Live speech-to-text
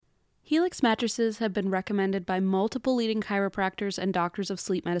Helix mattresses have been recommended by multiple leading chiropractors and doctors of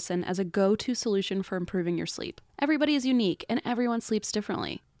sleep medicine as a go-to solution for improving your sleep. Everybody is unique, and everyone sleeps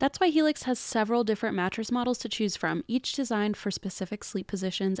differently. That's why Helix has several different mattress models to choose from, each designed for specific sleep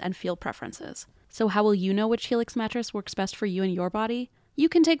positions and feel preferences. So how will you know which Helix mattress works best for you and your body? You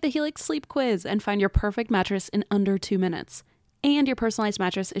can take the Helix Sleep Quiz and find your perfect mattress in under 2 minutes. And your personalized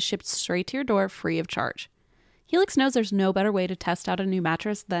mattress is shipped straight to your door free of charge. Helix knows there's no better way to test out a new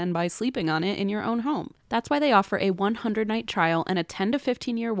mattress than by sleeping on it in your own home. That's why they offer a 100-night trial and a 10 to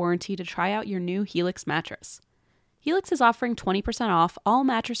 15-year warranty to try out your new Helix mattress. Helix is offering 20% off all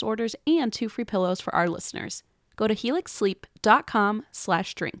mattress orders and 2 free pillows for our listeners. Go to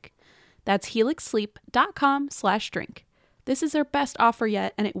helixsleep.com/drink. That's helixsleep.com/drink. This is their best offer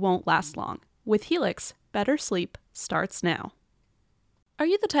yet, and it won't last long. With Helix, better sleep starts now. Are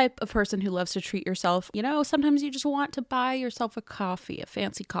you the type of person who loves to treat yourself? You know, sometimes you just want to buy yourself a coffee, a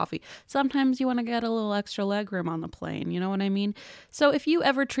fancy coffee. Sometimes you want to get a little extra legroom on the plane, you know what I mean? So if you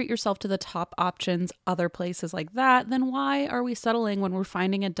ever treat yourself to the top options, other places like that, then why are we settling when we're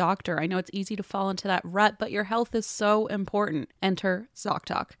finding a doctor? I know it's easy to fall into that rut, but your health is so important. Enter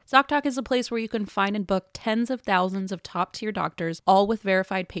ZocDoc. ZocDoc is a place where you can find and book tens of thousands of top-tier doctors, all with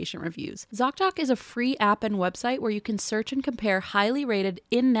verified patient reviews. ZocDoc is a free app and website where you can search and compare highly rated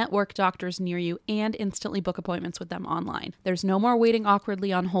in-network doctors near you and instantly book appointments with them online. There's no more waiting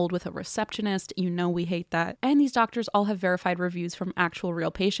awkwardly on hold with a receptionist. You know we hate that. And these doctors all have verified reviews from actual real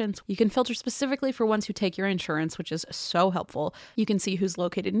patients. You can filter specifically for ones who take your insurance, which is so helpful. You can see who's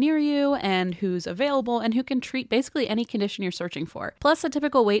located near you and who's available and who can treat basically any condition you're searching for. Plus, a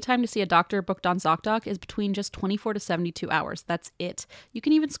typical wait time to see a doctor booked on ZocDoc is between just 24 to 72 hours. That's it. You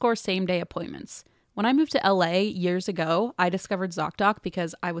can even score same-day appointments. When I moved to LA years ago, I discovered ZocDoc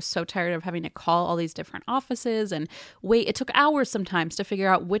because I was so tired of having to call all these different offices and wait. It took hours sometimes to figure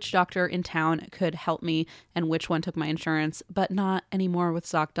out which doctor in town could help me and which one took my insurance, but not anymore with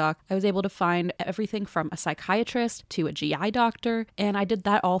ZocDoc. I was able to find everything from a psychiatrist to a GI doctor, and I did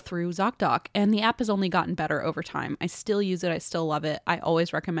that all through ZocDoc, and the app has only gotten better over time. I still use it. I still love it. I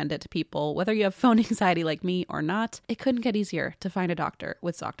always recommend it to people, whether you have phone anxiety like me or not. It couldn't get easier to find a doctor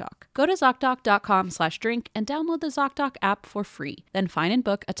with ZocDoc. Go to ZocDoc.com/drink and download the ZocDoc app for free. Then find and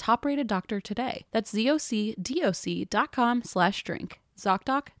book a top-rated doctor today. That's ZocDoc.com/drink.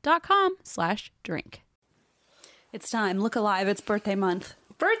 ZocDoc.com/drink. It's time. Look alive. It's birthday month.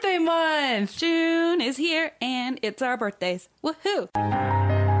 Birthday month! June is here and it's our birthdays. Woohoo!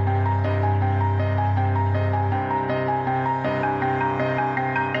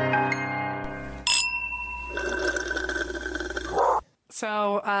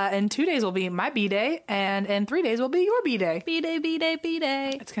 So, in 2 days will be my B-Day, and in 3 days will be your B-Day. B-Day, B-Day,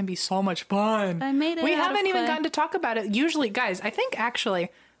 B-Day. It's going to be so much fun. I made it. We haven't even gotten to talk about it. Usually, guys, I think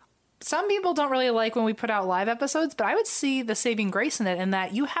actually, some people don't really like when we put out live episodes, but I would see the saving grace in it in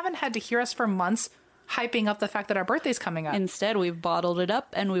that you haven't had to hear us for months hyping up the fact that our birthday's coming up. Instead, we've bottled it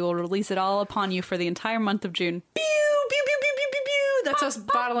up, and we will release it all upon you for the entire month of June. Pew, pew, pew, pew, pew, pew, pew. That's us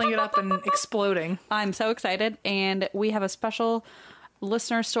bottling it up and exploding. I'm so excited, and we have a special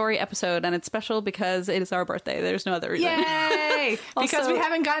listener story episode, and it's special because it is our birthday. There's no other reason. Yay! Because we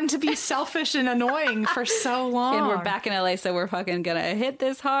haven't gotten to be selfish and annoying for so long. And we're back in LA, so we're fucking gonna hit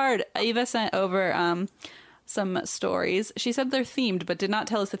this hard. Eva sent over some stories. She said they're themed, but did not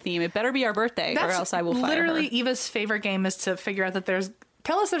tell us the theme. It better be our birthday, or else I will fire her. Literally, Eva's favorite game is to figure out that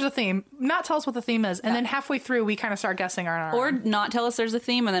tell us there's a theme, not tell us what the theme is, and then halfway through we kind of start guessing our or not tell us there's a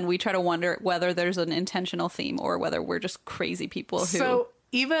theme, and then we try to wonder whether there's an intentional theme or whether we're just crazy people who... So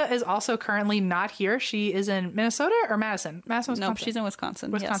Eva is also currently not here. She is in Minnesota or Madison? Madison, Wisconsin. Nope, she's in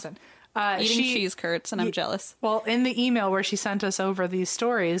Wisconsin. Wisconsin. Yes. Eating cheese curds, and I'm jealous. Well, in the email where she sent us over these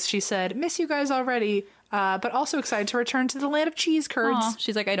stories, she said, "Miss you guys already, but also excited to return to the land of cheese curds." Aww.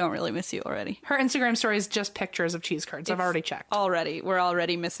 She's like, "I don't really miss you already." Her Instagram story is just pictures of cheese curds. I've already checked. We're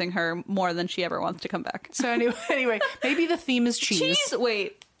already missing her more than she ever wants to come back. So anyway, maybe the theme is cheese. Cheese?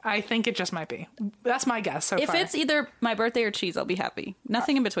 Wait. I think it just might be. That's my guess so far. If it's either my birthday or cheese, I'll be happy.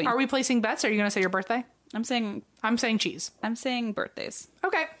 Nothing in between. Are we placing bets? Are you going to say your birthday? I'm saying cheese. I'm saying birthdays.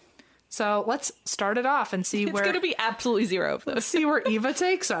 Okay. So let's start it off and see where... It's going to be absolutely zero of those. Let's see where Eva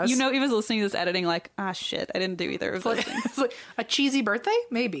takes us. You know Eva's listening to this editing like, shit, I didn't do either of those things. It's like a cheesy birthday?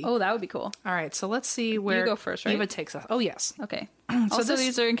 Maybe. Oh, that would be cool. All right, so let's see where you go first, right? Eva takes us. Oh, yes. Okay. Also,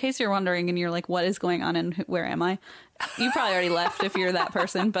 these are, in case you're wondering and you're like, what is going on and where am I? You probably already left if you're that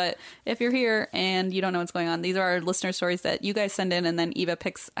person, but if you're here and you don't know what's going on, these are our listener stories that you guys send in, and then Eva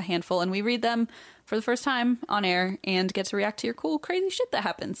picks a handful and we read them for the first time on air and get to react to your cool, crazy shit that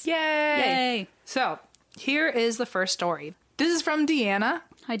happens. Yay! Yay! So, here is the first story. This is from Deanna.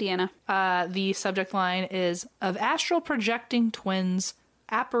 Hi, Deanna. The subject line is of astral projecting twins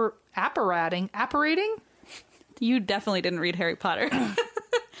apparating? You definitely didn't read Harry Potter.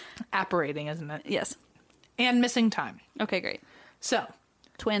 Apparating, isn't it? Yes. And missing time. Okay, great. So,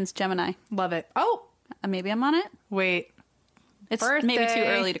 Twins, Gemini. love it. Oh, Maybe I'm on it. wait. It's Birthday. maybe too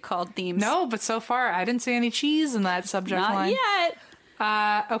early to call themes. No, but so far I didn't see any cheese in that subject Not line.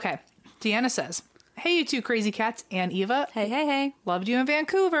 yet. Okay. Deanna says, "Hey, you two crazy cats and Eva. Hey, hey, hey. Loved you in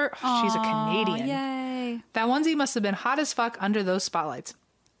Vancouver." She's a Canadian. Yay. That onesie must have been hot as fuck under those spotlights.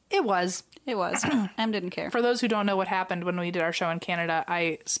 It was. It was. Em didn't care. For those who don't know what happened when we did our show in Canada,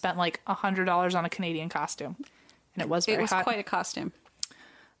 I spent like $100 on a Canadian costume. And it was very It was hot. quite a costume.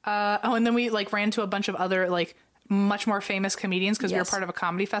 And then we like ran to a bunch of other like much more famous comedians because we were Yes. part of a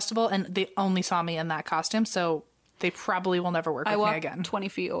comedy festival and they only saw me in that costume. So they probably will never work I with me walked again. 20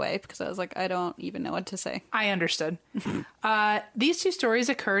 feet away because I was like, I don't even know what to say. I understood. These two stories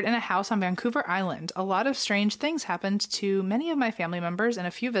occurred in a house on Vancouver Island. A lot of strange things happened to many of my family members and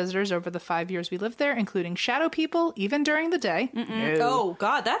a few visitors over the 5 years we lived there, including shadow people, even during the day. No. Oh,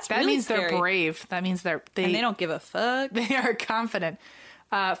 God, that's That really means scary. they're brave. That means And they don't give a fuck. they are confident.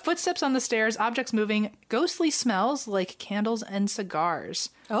 Footsteps on the stairs, objects moving, ghostly smells like candles and cigars.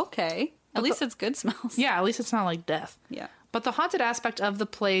 Okay. At least it's good smells. Yeah, at least it's not like death. Yeah. But the haunted aspect of the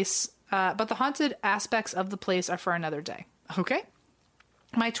place, but the haunted aspects of the place are for another day. Okay.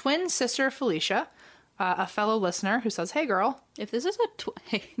 My twin sister Felicia, a fellow listener who says, "Hey, girl." If this is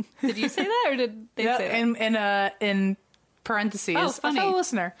a... Did you say that or did they say that? In parentheses, Oh, a funny. fellow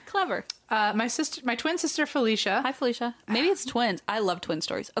listener. Clever. My twin sister Felicia, Hi, Felicia. Maybe it's twins. I love twin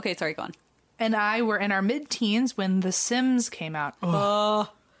stories. Okay, sorry, go on. and I were in our mid-teens when The Sims came out. Oh,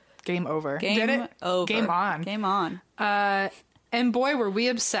 game over. Game Get it? over. Game on. Game on. And boy, were we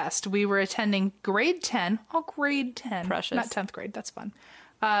obsessed. We were attending grade 10. Oh, grade 10. Precious. Not 10th grade. That's fun.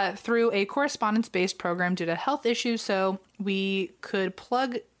 Through a correspondence-based program due to health issues, so we could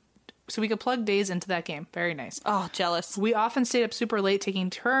plug days into that game. Very nice. Oh, jealous. We often stayed up super late taking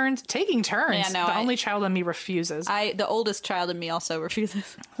turns. Yeah, no, the only child in me refuses. The oldest child in me also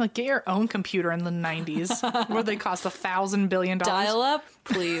refuses. Like, get your own computer in the 90s where they cost $1,000 billion. Dial up,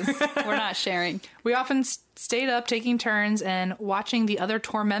 please. We're not sharing. We often stayed up taking turns and watching the other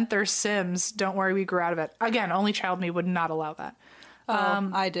torment their Sims. Don't worry, we grew out of it. Again, only child me would not allow that.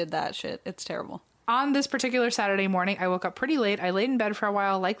 I did that shit. It's terrible. On this particular Saturday morning, I woke up pretty late. I laid in bed for a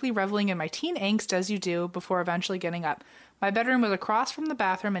while, likely reveling in my teen angst as you do, before eventually getting up. My bedroom was across from the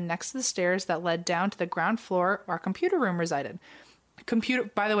bathroom and next to the stairs that led down to the ground floor where our computer room resided.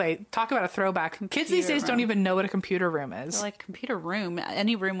 By the way, talk about a throwback. Kids these days don't even know what a computer room is. They're like, computer room.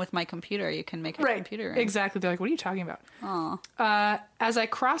 Any room with my computer, you can make a computer room. Exactly. They're like, what are you talking about? As I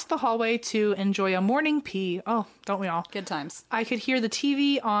crossed the hallway to enjoy a morning pee, oh, don't we all? Good times. I could hear the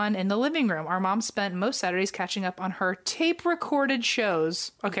TV on in the living room. Our mom spent most Saturdays catching up on her tape-recorded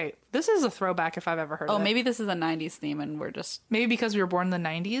shows. Okay, this is a throwback if I've ever heard of it. Oh, maybe this is a 90s theme and we're just... Maybe because we were born in the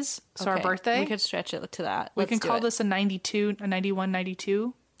 90s, so our Okay, birthday. We could stretch it to that. We Let's can do call it. this a 92, a 91,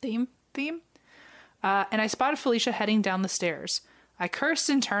 92 theme. And I spotted Felicia heading down the stairs. I cursed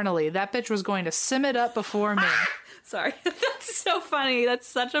internally. That bitch was going to sim it up before me. Sorry. That's so funny. That's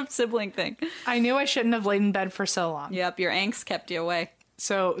such a sibling thing. I knew I shouldn't have laid in bed for so long. Yep, your angst kept you away.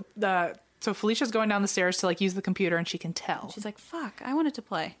 So Felicia's going down the stairs to like use the computer and she can tell. She's like, fuck, I wanted to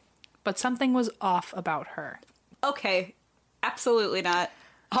play. But something was off about her. Okay, absolutely not.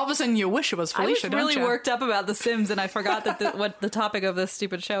 All of a sudden you wish it was Felicia, I was don't really you? worked up about The Sims and I forgot that what the topic of this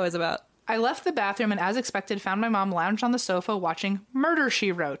stupid show is about. I left the bathroom and as expected found my mom lounged on the sofa watching Murder,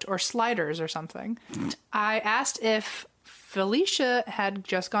 She Wrote or Sliders or something. I asked if Felicia had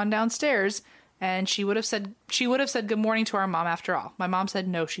just gone downstairs and she would have said good morning to our mom after all. My mom said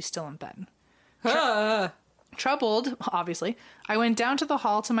no, she's still in bed. Troubled, obviously, I went down to the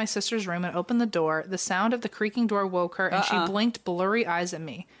hall to my sister's room and opened the door. The sound of the creaking door woke her, and she blinked blurry eyes at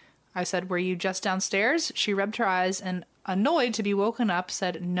me. I said, "Were you just downstairs?" She rubbed her eyes and, annoyed to be woken up,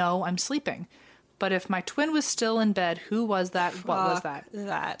 said, "No, I'm sleeping." But if my twin was still in bed, who was that? What was that?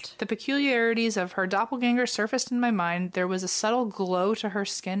 That. The peculiarities of her doppelganger surfaced in my mind. There was a subtle glow to her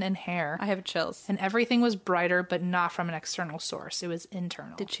skin and hair. I have chills. And everything was brighter, but not from an external source. It was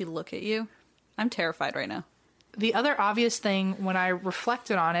internal. Did she look at you? I'm terrified right now. The other obvious thing when I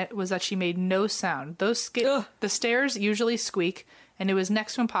reflected on it was that she made no sound. The stairs usually squeak, and it was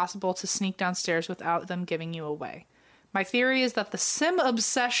next to impossible to sneak downstairs without them giving you away. My theory is that the sim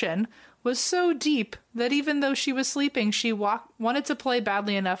obsession was so deep that even though she was sleeping, she wanted to play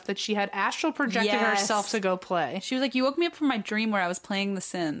badly enough that she had astral projected Yes. herself to go play. She was like, you woke me up from my dream where I was playing The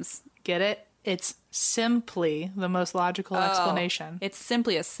Sims. Get it? It's simply the most logical explanation. It's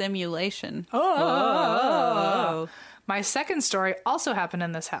simply a simulation. Oh. My second story also happened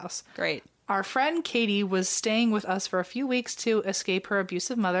in this house. Great. Our friend Katie was staying with us for a few weeks to escape her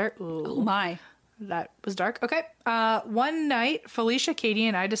abusive mother. Ooh, Oh my. that was dark. Okay. One night, Felicia, Katie,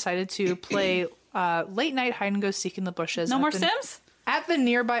 and I decided to play late night hide and go seek in the bushes. No at more the- Sims? At the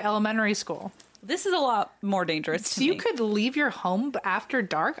nearby elementary school. This is a lot more dangerous So to you me. could leave your home after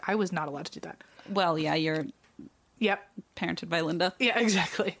dark? I was not allowed to do that. Well, yeah, you're Yep. parented by Linda. Yeah,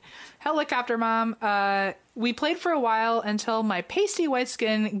 exactly. Helicopter mom. We played for a while until my pasty white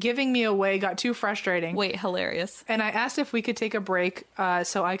skin giving me away got too frustrating. Wait, hilarious. And I asked if we could take a break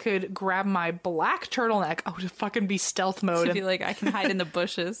so I could grab my black turtleneck. Oh, to fucking be stealth mode. To be like, I can hide in the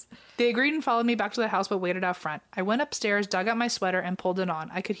bushes. They agreed and followed me back to the house but waited out front. I went upstairs, dug out my sweater, and pulled it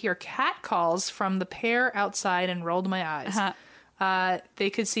on. I could hear cat calls from the pair outside and rolled my eyes. They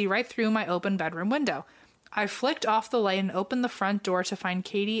could see right through my open bedroom window. I flicked off the light and opened the front door to find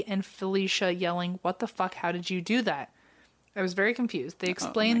Katie and Felicia yelling, "What the fuck? How did you do that?" I was very confused. They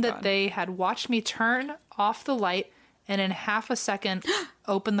explained that God. they had watched me turn off the light and in half a second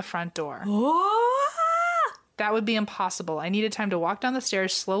open the front door. That would be impossible. I needed time to walk down the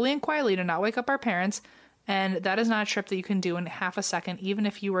stairs slowly and quietly to not wake up our parents, and that is not a trip that you can do in half a second, even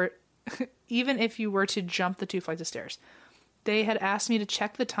if you were to jump the 2 flights of stairs. They had asked me to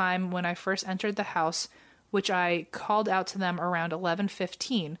check the time when I first entered the house, which I called out to them around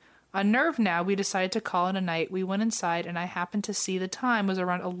 11:15. Unnerved now, we decided to call it a night. We went inside, and I happened to see the time was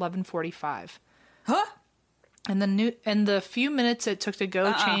around 11:45. Huh? And the few minutes it took to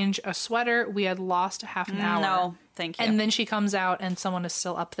go change a sweater, we had lost half an hour. No, thank you. And then she comes out, and someone is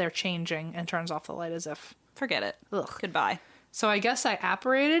still up there changing and turns off the light as if... Forget it. Ugh. Goodbye. So I guess I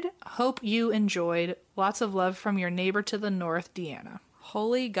apparated. Hope you enjoyed. Lots of love from your neighbor to the north, Deanna.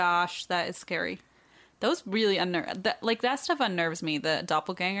 Holy gosh, that is scary. Those really that stuff unnerves me, the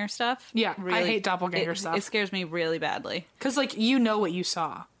doppelganger stuff. Yeah, I hate doppelganger stuff. It scares me really badly. Because, like, you know what you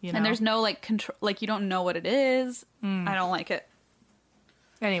saw, you know? And there's no, like, control, like, you don't know what it is. I don't like it.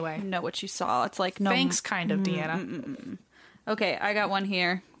 Anyway. You know what you saw. It's like, no. Thanks, kind of, Deanna. Okay, I got one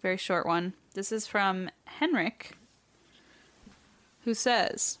here. Very short one. This is from Henrik, who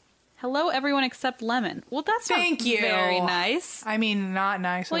says, "Hello, everyone except Lemon." Well, that's Thank not you. very nice. I mean, not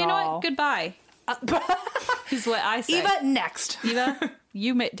nice Well, at you know all. what? Goodbye. Is what I say. Eva, next. Eva,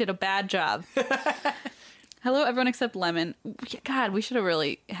 you did a bad job. Hello, everyone except Lemon. God, we should have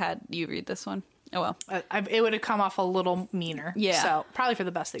really had you read this one. Oh, well. It would have come off a little meaner. Yeah. So, probably for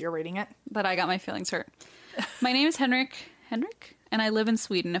the best that you're reading it. But I got my feelings hurt. My name is Henrik, and I live in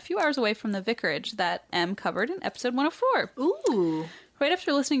Sweden, a few hours away from the vicarage that Em covered in episode 104. Ooh. Right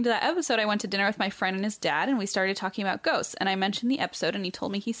after listening to that episode, I went to dinner with my friend and his dad, and we started talking about ghosts, and I mentioned the episode, and he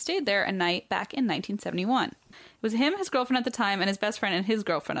told me he stayed there a night back in 1971. It was him, his girlfriend at the time, and his best friend and his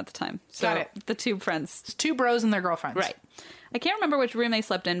girlfriend at the time. So Got it. the two friends. It's two bros and their girlfriends. Right. I can't remember which room they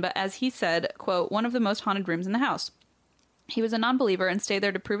slept in, but as he said, quote, one of the most haunted rooms in the house. He was a non-believer and stayed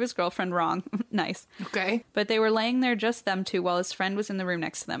there to prove his girlfriend wrong. Nice. Okay. But they were laying there, just them two, while his friend was in the room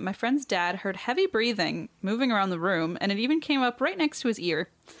next to them. My friend's dad heard heavy breathing moving around the room, and it even came up right next to his ear.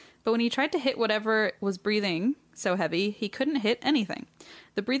 But when he tried to hit whatever was breathing so heavy, he couldn't hit anything.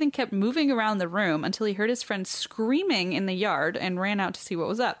 The breathing kept moving around the room until he heard his friend screaming in the yard and ran out to see what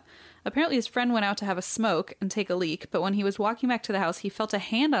was up. Apparently his friend went out to have a smoke and take a leak, but when he was walking back to the house, he felt a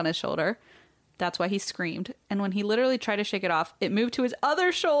hand on his shoulder. That's why he screamed. And when he literally tried to shake it off, it moved to his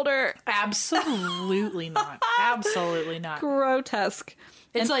other shoulder. Absolutely not. Absolutely not. Grotesque.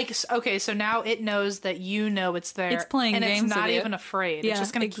 It's like, okay, so now it knows that you know it's there. It's playing and games it's not with you. even afraid. It's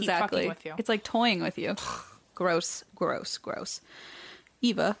just going to keep fucking with you. It's like toying with you. Gross, gross, gross.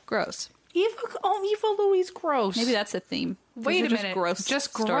 Eva, gross. Eva Louise, gross. Maybe that's a theme. Wait These a are minute. Gross.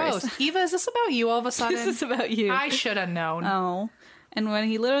 Just stories. gross. Eva, is this about you all of a sudden? This is about you. I should have known. Oh. And when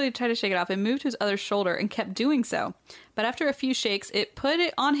he literally tried to shake it off, it moved to his other shoulder and kept doing so. But after a few shakes, it put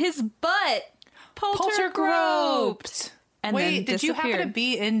it on his butt. Poltergroped. And Wait, then did you happen to disappeared.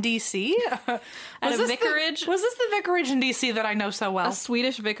 be in DC? At a vicarage? Was this the vicarage in DC that I know so well? A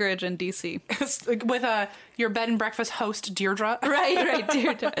Swedish vicarage in D.C. With your bed and breakfast host, Deirdre? right,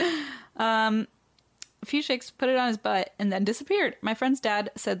 Deirdre. A few shakes, put it on his butt, and then disappeared. My friend's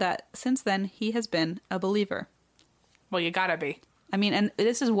dad said that since then, he has been a believer. Well, you gotta be. I mean, and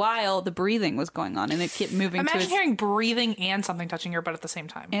this is while the breathing was going on, and it kept moving to Imagine his... hearing breathing and something touching your butt at the same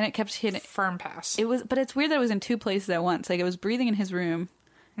time. And it kept hitting... Firm pass. But it's weird that it was in two places at once. Like, it was breathing in his room,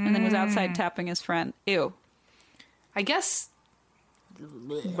 and then was outside tapping his friend. Ew. I guess.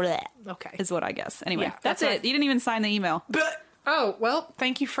 Blech, Okay. is what I guess. Anyway, Yeah, that's that's it. You didn't even sign the email. But, oh, well,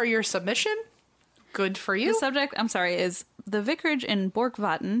 thank you for your submission. Good for The you. subject, I'm sorry, is the vicarage in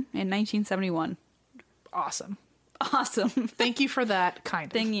Borgvatten in 1971. Awesome. Awesome. Thank you for that, kind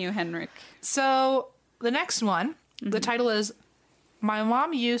of. Thank you, Henrik. So the next one, the title is My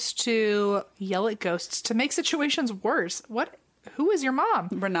Mom Used to Yell at Ghosts to Make Situations Worse. What? Who is your mom?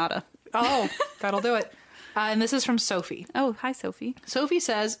 Renata. Oh, that'll do it. And this is from Sophie. Oh, hi, Sophie. Sophie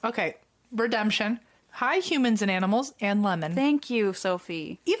says, okay, redemption. Hi, humans and animals, and lemon. Thank you,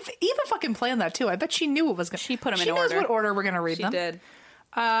 Sophie. Eva fucking planned that too. I bet she knew what was going to. She put 'em in She knows order. what order we're going to read She them. did.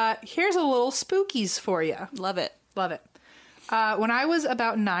 Here's a little spookies for you. Love it. Love it. When I was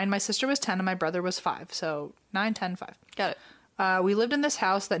about 9, my sister was 10 and my brother was 5. So 9, 10, 5. Got it. We lived in this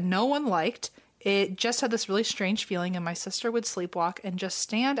house that no one liked. It just had this really strange feeling, and my sister would sleepwalk and just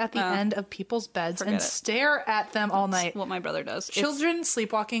stand at the end of people's beds and forget it. stare at them all night. What my brother does. Children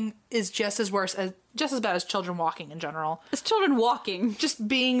sleepwalking is just as bad as children walking in general. It's children walking. Just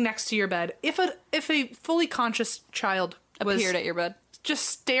being next to your bed. If a fully conscious child was Appeared at your bed. just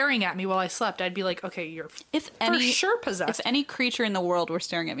staring at me while I slept, I'd be like, okay, you're For sure possessed. If any creature in the world were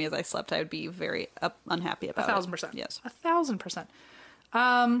staring at me as I slept, I would be very unhappy about it. 1,000%. Yes.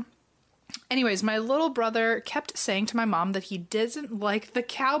 1,000%. Anyways, my little brother kept saying to my mom that he doesn't like the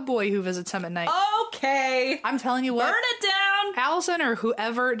cowboy who visits him at night. Okay. I'm telling you what. Burn it down. Allison or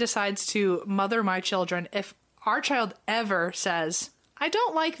whoever decides to mother my children, if our child ever says, I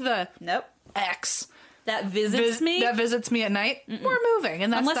don't like the Nope. X That visits me. that visits me at night, we're moving.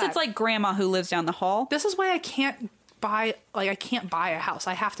 And that's Unless that. it's like grandma who lives down the hall. This is why I can't buy a house.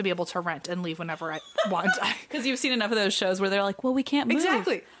 I have to be able to rent and leave whenever I want. Because you've seen enough of those shows where they're like, well, we can't move.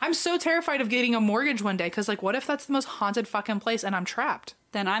 Exactly. I'm so terrified of getting a mortgage one day because, like, what if that's the most haunted fucking place and I'm trapped?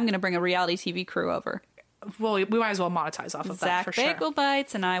 Then I'm going to bring a reality TV crew over. Well, we might as well monetize off of that Zach for sure. Bagel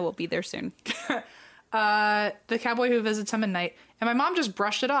Bites and I will be there soon. The cowboy who visits him at night, and my mom just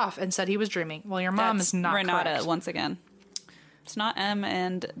brushed it off and said he was dreaming. Well, your mom That's is not Renata correct. once again. It's not M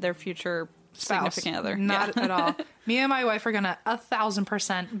and their future Spouse. significant other. Not Yeah. at all. Me and my wife are gonna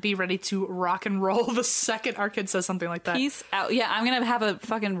 1,000% be ready to rock and roll the second our kid says something like that. Peace out. Yeah, I'm gonna have a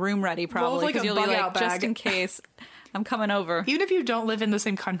fucking room ready probably like, because a you'll be bug-out like, just bag. in case, I'm coming over. Even if you don't live in the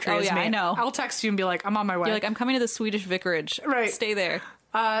same country Oh, as yeah, me, I know. I'll text you and be like, I'm on my way. You're like, I'm coming to the Swedish vicarage. Right. Stay there.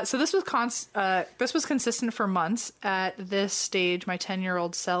 So this was consistent for months. At this stage, my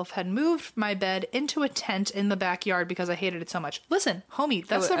 10-year-old self had moved my bed into a tent in the backyard because I hated it so much. Listen, homie,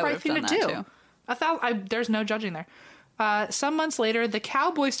 that's I the right would've thing to done that do. too. There's no judging there. Some months later, the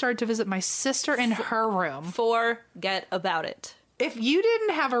cowboy started to visit my sister in her room. Forget about it. If you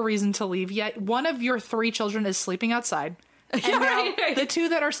didn't have a reason to leave yet, one of your 3 children is sleeping outside. And now Right. the 2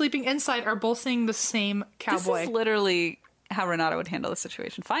 that are sleeping inside are both seeing the same cowboy. This is literally how Renata would handle the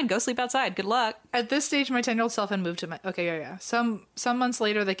situation. Fine, go sleep outside. Good luck. At this stage, my 10-year-old self had moved to my... Okay, yeah. Some months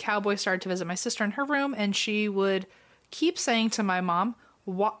later, the cowboy started to visit my sister in her room, and she would keep saying to my mom,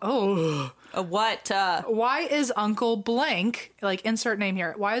 what? Why is Uncle Blank, like insert name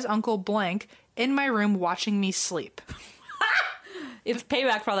here, why is Uncle Blank in my room watching me sleep? It's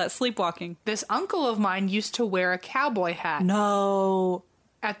payback for all that sleepwalking. This uncle of mine used to wear a cowboy hat. No.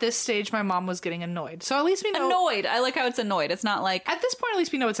 At this stage, my mom was getting annoyed. So at least we know... Annoyed. I like how it's annoyed. It's not like, At this point, at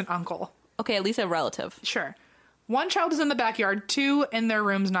least we know it's an uncle. okay, at least a relative. Sure. 1 child is in the backyard, 2 in their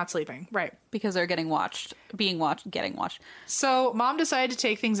rooms not sleeping. Right. Because they're getting watched. Being watched. Getting watched. So mom decided to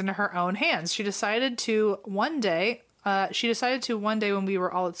take things into her own hands. She decided to one day when we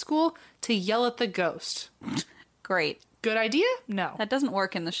were all at school to yell at the ghost. Great. Good idea? No. That doesn't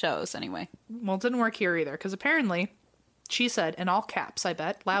work in the shows anyway. Well, it didn't work here either, because apparently she said, in all caps, I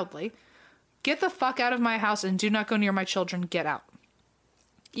bet, loudly, "Get the fuck out of my house and do not go near my children. Get out."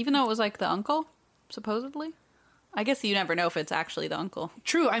 Even though it was like the uncle, supposedly. I guess you never know if it's actually the uncle.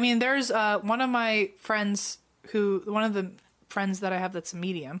 True. I mean, there's one of the friends that I have that's a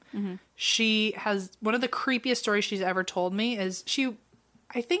medium. Mm-hmm. She has one of the creepiest stories she's ever told me is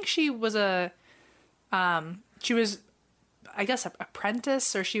I think she was I guess, an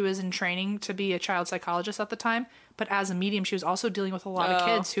apprentice, or she was in training to be a child psychologist at the time. But as a medium, she was also dealing with a lot of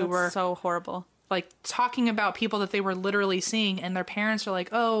kids who were so horrible. like talking about people that they were literally seeing, and their parents are like,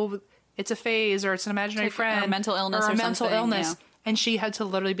 "Oh, it's a phase, or it's an imaginary Like, friend, or mental illness or a or mental something, illness." yeah. And she had to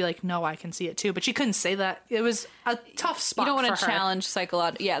literally be like, "No, I can see it too," but she couldn't say that. It was a tough spot. You don't want for to her. challenge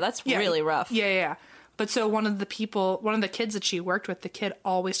psychological. Yeah, that's really rough. Yeah. But so one of the kids that she worked with, the kid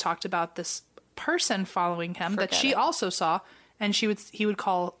always talked about this person following him that Forget she it. also saw, and he would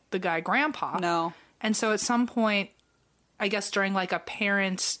call the guy grandpa. No. And so at some point, I guess during like a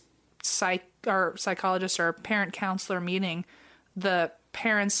parent psychologist or parent counselor meeting, the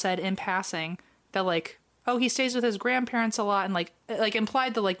parents said in passing that like oh, he stays with his grandparents a lot, and like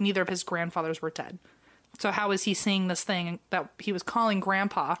implied that like neither of his grandfathers were dead. So how is he seeing this thing that he was calling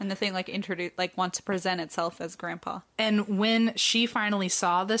grandpa? And the thing like wants to present itself as grandpa. And when she finally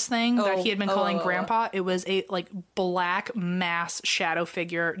saw this thing that he had been calling grandpa, it was a like black mass shadow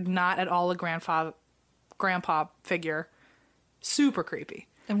figure, not at all a grandpa figure. Super creepy.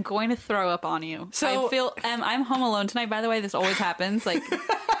 I'm going to throw up on you. So I feel I'm home alone tonight. By the way, this always happens. Like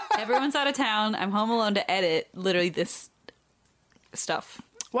everyone's out of town. I'm home alone to edit literally this stuff.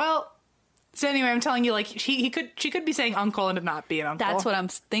 Well, so anyway, I'm telling you, like she could be saying uncle and it not be an uncle. That's what I'm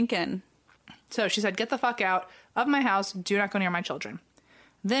thinking. So she said, "Get the fuck out of my house. Do not go near my children."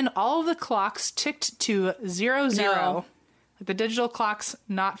 Then all of the clocks ticked to 00. No. The digital clocks,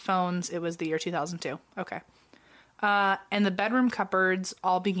 not phones. It was the year 2002. Okay. And the bedroom cupboards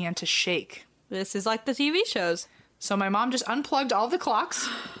all began to shake. This is like the TV shows. So my mom just unplugged all the clocks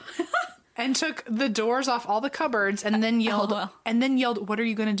and took the doors off all the cupboards and then yelled, "What are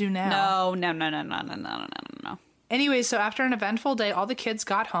you going to do now?" No. Anyway, so after an eventful day, all the kids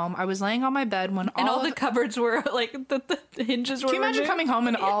got home. I was laying on my bed when all the cupboards were like the hinges were. Can you imagine coming home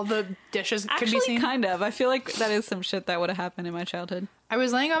and all the dishes could be seen? Actually, kind of. I feel like that is some shit that would have happened in my childhood. I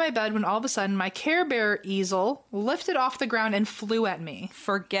was laying on my bed when all of a sudden my Care Bear easel lifted off the ground and flew at me.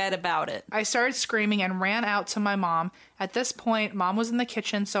 Forget about it. I started screaming and ran out to my mom. At this point, Mom was in the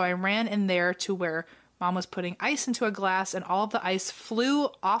kitchen, so I ran in there to where Mom was putting ice into a glass, and all of the ice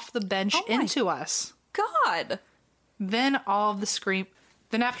flew off the bench into us. God. Then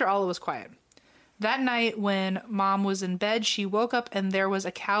after all, it was quiet. That night when Mom was in bed, she woke up and there was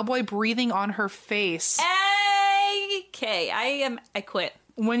a cowboy breathing on her face. Okay, I quit.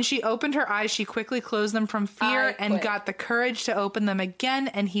 When she opened her eyes, she quickly closed them from fear and got the courage to open them again,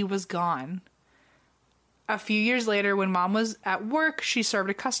 and he was gone. A few years later, when Mom was at work, she served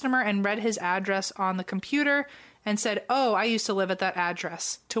a customer and read his address on the computer and said, "Oh, I used to live at that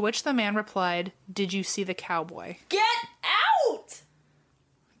address." To which the man replied, "Did you see the cowboy?" Get out!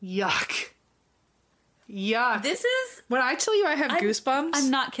 Yuck. Yuck. This is... When I tell you I have goosebumps... I'm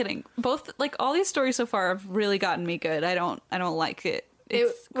not kidding. Both, like, all these stories so far have really gotten me good. I don't like it.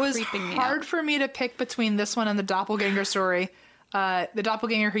 It was hard for me to pick between this one and the doppelganger story. The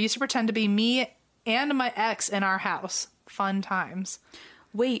doppelganger who used to pretend to be me and my ex in our house. Fun times.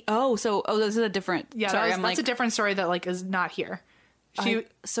 Wait, this is a different... Yeah, sorry, that's a different story that, like, is not here.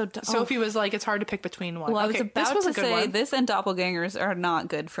 Sophie was like, it's hard to pick between one. Well, I was about to say, this and doppelgangers are not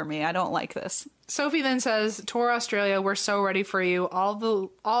good for me. I don't like this. Sophie then says, "Tour Australia, we're so ready for you. Love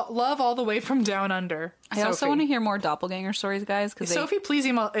all the way from down under." I also want to hear more doppelganger stories, guys. Sophie, please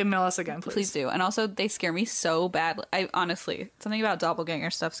email us again, please. Please do. And also, they scare me so badly. Honestly, something about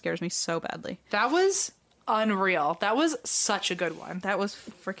doppelganger stuff scares me so badly. That was unreal. That was such a good one. That was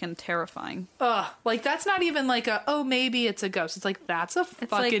freaking terrifying. Ugh. Like, that's not even like maybe it's a ghost. It's like, that's a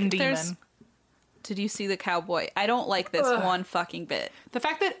fucking demon. Did you see the cowboy? I don't like this one fucking bit. The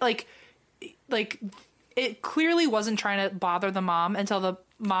fact that, like, it clearly wasn't trying to bother the mom until the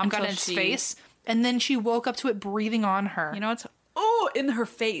mom got in its face, and then she woke up to it breathing on her. You know what's... in her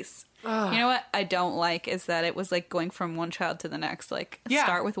face. Ugh. You know what I don't like is that it was like going from one child to the next. Like,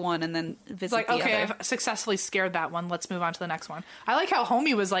 start with one and then visit the other. Okay, I've successfully scared that one. Let's move on to the next one. I like how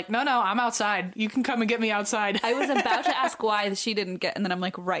Homie was like, no, I'm outside. You can come and get me outside. I was about to ask why she didn't get, and then I'm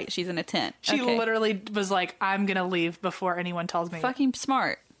like, right, she's in a tent. She literally was like, I'm gonna leave before anyone tells me. Fucking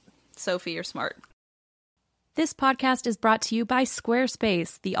smart. Sophie, you're smart. This podcast is brought to you by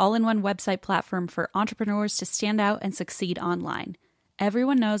Squarespace, the all-in-one website platform for entrepreneurs to stand out and succeed online.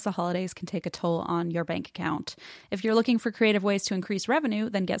 Everyone knows the holidays can take a toll on your bank account. If you're looking for creative ways to increase revenue,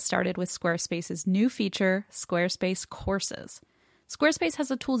 then get started with Squarespace's new feature, Squarespace Courses. Squarespace has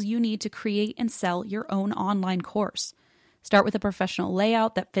the tools you need to create and sell your own online course. Start with a professional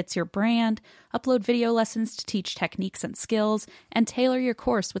layout that fits your brand, upload video lessons to teach techniques and skills, and tailor your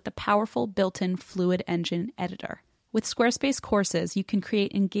course with the powerful built-in Fluid Engine editor. With Squarespace Courses, you can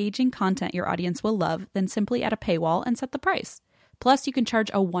create engaging content your audience will love, then simply add a paywall and set the price. Plus, you can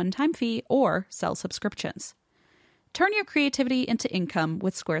charge a one-time fee or sell subscriptions. Turn your creativity into income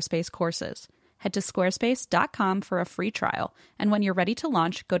with Squarespace Courses. Head to squarespace.com for a free trial, and when you're ready to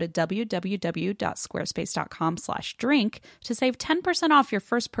launch, go to www.squarespace.com/drink to save 10% off your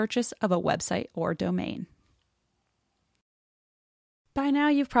first purchase of a website or domain. By now,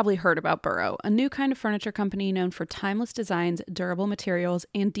 you've probably heard about Burrow, a new kind of furniture company known for timeless designs, durable materials,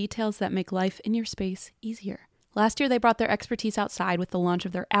 and details that make life in your space easier. Last year, they brought their expertise outside with the launch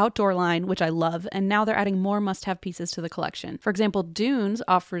of their outdoor line, which I love, and now they're adding more must-have pieces to the collection. For example, Dunes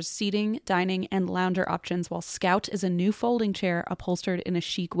offers seating, dining, and lounger options, while Scout is a new folding chair upholstered in a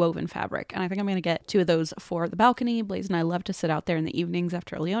chic woven fabric. And I think I'm going to get 2 of those for the balcony. Blaze and I love to sit out there in the evenings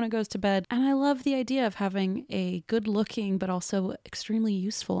after Leona goes to bed. And I love the idea of having a good-looking but also extremely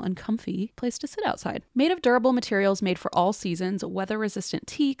useful and comfy place to sit outside. Made of durable materials made for all seasons, weather-resistant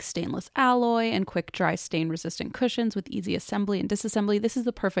teak, stainless alloy, and quick-dry stain-resistant cushions with easy assembly and disassembly, this is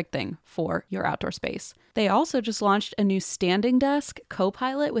the perfect thing for your outdoor space. They also just launched a new standing desk,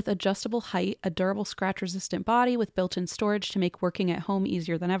 Copilot, with adjustable height, a durable scratch-resistant body with built-in storage to make working at home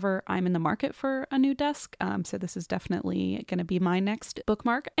easier than ever. I'm in the market for a new desk, so this is definitely going to be my next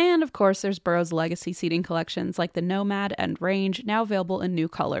bookmark. And of course, there's Burrow's legacy seating collections like the Nomad and Range, now available in new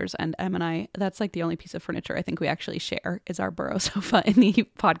colors. And Em and I, that's like the only piece of furniture I think we actually share is our Burrow sofa in the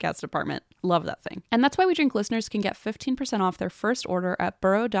podcast department. Love that thing. And that's why We Drink listeners can get 15% off their first order at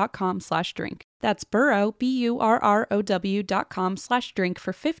burrow.com/drink. That's Burrow, BURROW.com/drink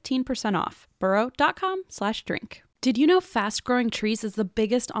for 15% off. Burrow.com/drink. Did you know Fast Growing Trees is the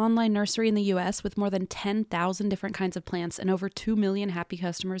biggest online nursery in the U.S. with more than 10,000 different kinds of plants and over 2 million happy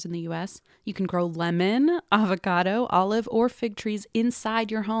customers in the U.S.? You can grow lemon, avocado, olive, or fig trees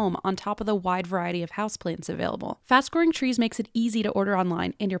inside your home on top of the wide variety of houseplants available. Fast Growing Trees makes it easy to order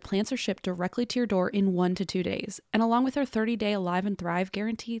online, and your plants are shipped directly to your door in 1 to 2 days. And along with their 30-day Alive and Thrive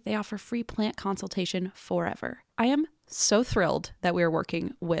guarantee, they offer free plant consultation forever. I am so thrilled that we are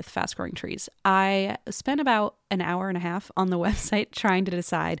working with Fast Growing Trees. I spent about an hour and a half on the website trying to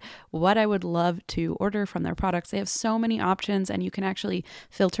decide what I would love to order from their products. They have so many options, and you can actually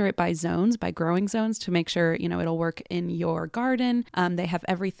filter it by zones, by growing zones, to make sure, it'll work in your garden. They have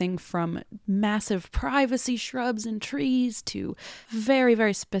everything from massive privacy shrubs and trees to very,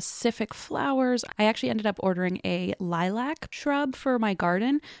 very specific flowers. I actually ended up ordering a lilac shrub for my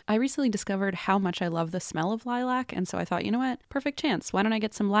garden. I recently discovered how much I love the smell of lilac, and so I thought, you know what? Perfect chance. Why don't I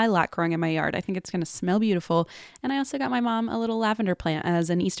get some lilac growing in my yard? I think it's going to smell beautiful. And I also got my mom a little lavender plant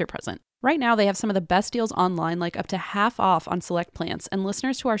as an Easter present. Right now, they have some of the best deals online, like up to half off on select plants, and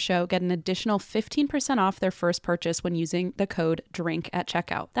listeners to our show get an additional 15% off their first purchase when using the code DRINK at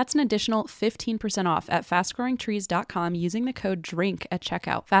checkout. That's an additional 15% off at fastgrowingtrees.com using the code DRINK at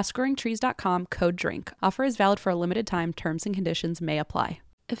checkout. Fastgrowingtrees.com, code DRINK. Offer is valid for a limited time. Terms and conditions may apply.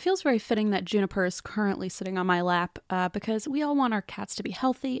 It feels very fitting that Juniper is currently sitting on my lap because we all want our cats to be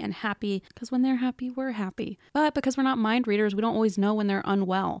healthy and happy, because when they're happy, we're happy. But because we're not mind readers, we don't always know when they're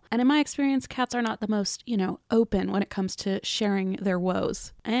unwell. And in my experience, cats are not the most, open when it comes to sharing their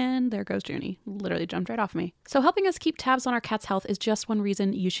woes. And there goes Junie. Literally jumped right off me. So helping us keep tabs on our cat's health is just one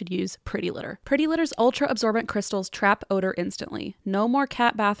reason you should use Pretty Litter. Pretty Litter's ultra-absorbent crystals trap odor instantly. No more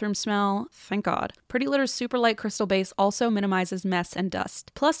cat bathroom smell, thank God. Pretty Litter's super light crystal base also minimizes mess and dust.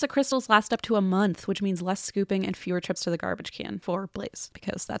 Plus, the crystals last up to a month, which means less scooping and fewer trips to the garbage can for Blaze,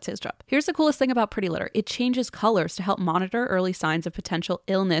 because that's his job. Here's the coolest thing about Pretty Litter. It changes colors to help monitor early signs of potential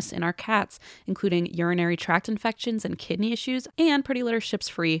illness in our cats, including urinary tract infections and kidney issues, and Pretty Litter ships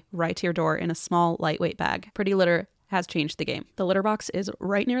free right to your door in a small, lightweight bag. Pretty Litter has changed the game. The litter box is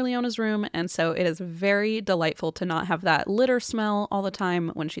right near Leona's room, and so it is very delightful to not have that litter smell all the time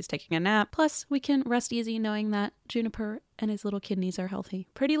when she's taking a nap. Plus, we can rest easy knowing that Juniper and his little kidneys are healthy.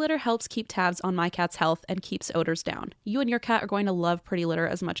 Pretty Litter helps keep tabs on my cat's health and keeps odors down. You and your cat are going to love Pretty Litter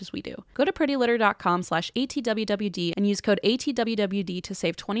as much as we do. Go to prettylitter.com/ATWWD and use code ATWWD to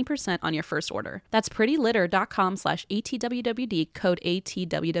save 20% on your first order. That's prettylitter.com/ATWWD, code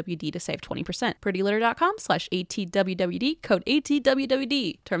ATWWD to save 20%. prettylitter.com/ATWWD, code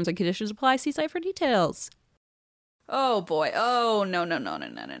ATWWD. Terms and conditions apply. See site for details. Oh boy. Oh, no.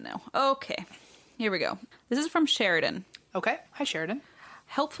 Okay. Here we go. This is from Sheridan. Okay. Hi, Sheridan.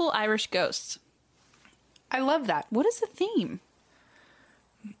 Helpful Irish ghosts. I love that. What is the theme?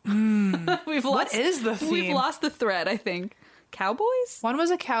 What is the theme? We've lost the thread, I think. Cowboys? One was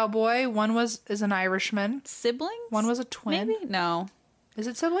a cowboy. One is an Irishman. Siblings? One was a twin. Maybe? No. Is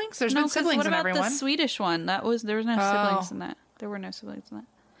it siblings? There's no siblings in everyone. What about the Swedish one? There was no siblings in that. There were no siblings in that.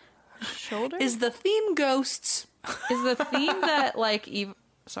 Shoulder? Is the theme ghosts? Is the theme that, like,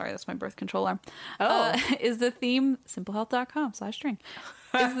 sorry, that's my birth control arm. Oh. Is the theme simplehealth.com/drink.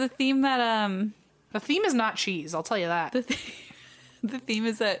 Is the theme that the theme is not cheese, I'll tell you that. The theme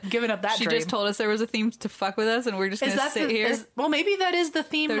is that giving up that she dream. just told us there was a theme to fuck with us, and we're just gonna sit here. Well, maybe that is the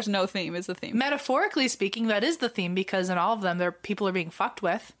theme. There's no theme. Is the theme? Metaphorically speaking, that is the theme, because in all of them, people are being fucked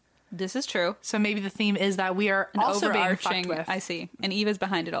with. This is true. So maybe the theme is that we are also being fucked with. I see. And Eva's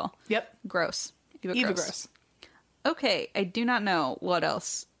behind it all. Yep. Gross. Eva Gross. Okay, I do not know what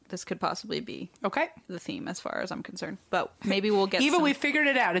else this could possibly be Okay. the theme as far as I'm concerned. But maybe we'll get Eva, some... we figured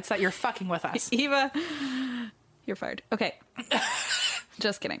it out. It's that you're fucking with us. Eva, you're fired. Okay.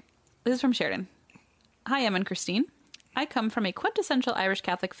 Just kidding. This is from Sheridan. Hi, Em and Christine. I come from a quintessential Irish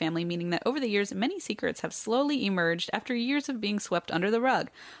Catholic family, meaning that over the years, many secrets have slowly emerged after years of being swept under the rug.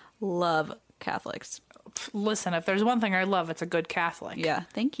 Love Catholics. Listen, if there's one thing I love, it's a good Catholic. Yeah,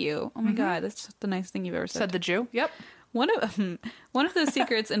 thank you. Oh my God, that's the nicest thing you've ever said. Said the Jew. Yep. One of those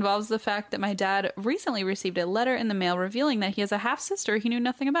secrets involves the fact that my dad recently received a letter in the mail revealing that he has a half-sister he knew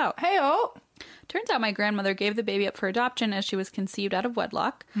nothing about. Hey-oh. Turns out my grandmother gave the baby up for adoption as she was conceived out of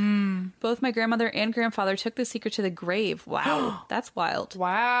wedlock. Both my grandmother and grandfather took the secret to the grave. Wow, that's wild.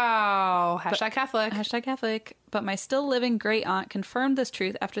 Wow. Hashtag Catholic. Hashtag Catholic. But my still living great aunt confirmed this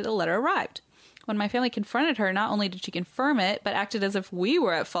truth after the letter arrived. When my family confronted her, not only did she confirm it, but acted as if we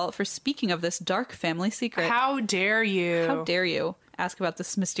were at fault for speaking of this dark family secret. How dare you? How dare you ask about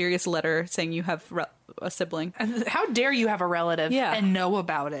this mysterious letter saying you have a sibling? How dare you have a relative and know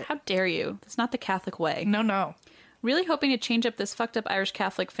about it? How dare you? That's not the Catholic way. No. Really hoping to change up this fucked up Irish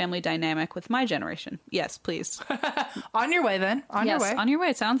Catholic family dynamic with my generation. Yes, please. On your way, then. On your way. On your way,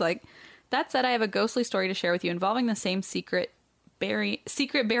 it sounds like. That said, I have a ghostly story to share with you involving the same secret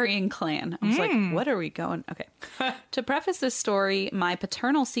burying clan. I was like, what are we going? Okay. To preface this story, my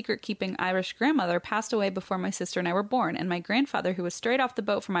paternal secret-keeping Irish grandmother passed away before my sister and I were born, and my grandfather, who was straight off the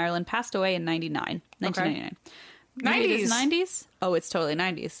boat from Ireland, passed away in 1999. Maybe it is 90s? Oh, it's totally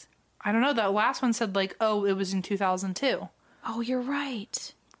 90s. I don't know. That last one said, like, oh, it was in 2002. Oh, you're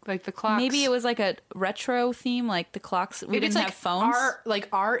right. Like the clocks. Maybe it was like a retro theme, like the clocks. We didn't have phones.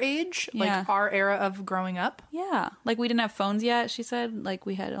 Our age, like our era of growing up. Yeah. Like we didn't have phones yet, she said. Like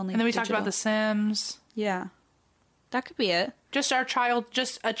we had only And then we digital. talked about The Sims. Yeah. That could be it. Just a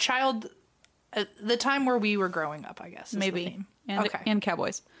child, the time where we were growing up, I guess. Is Maybe. The theme. And, okay. And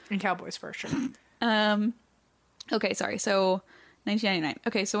Cowboys. And Cowboys for sure. Okay, sorry. So 1999.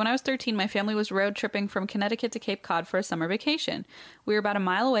 Okay, so when I was 13, my family was road tripping from Connecticut to Cape Cod for a summer vacation. We were about a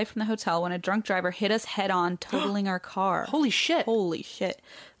mile away from the hotel when a drunk driver hit us head on, totaling our car. Holy shit. Holy shit.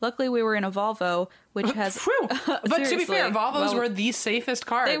 Luckily, we were in a Volvo, which has... But to be fair, Volvos were the safest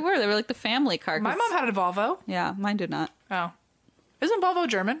car. They were like the family car. My mom had a Volvo. Yeah, mine did not. Oh. Isn't Volvo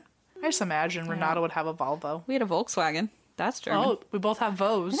German? I just imagine Renata would have a Volvo. We had a Volkswagen. That's German. Oh, we both have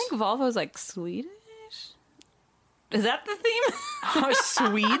Vos. I think Volvo's like Swedish. Is that the theme? Oh,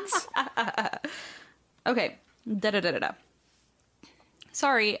 Swedes? Okay. Da-da-da-da-da.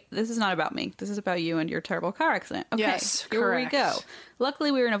 Sorry, this is not about me. This is about you and your terrible car accident. Okay, yes, here correct. we go.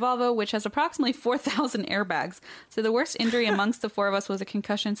 Luckily, we were in a Volvo, which has approximately 4,000 airbags. So the worst injury amongst the four of us was a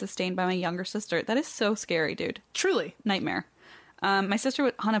concussion sustained by my younger sister. That is so scary, dude. Truly. Nightmare. My sister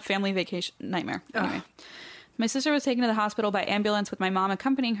was on a family vacation. Nightmare. Anyway. My sister was taken to the hospital by ambulance with my mom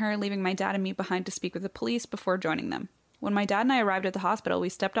accompanying her, leaving my dad and me behind to speak with the police before joining them. When my dad and I arrived at the hospital, we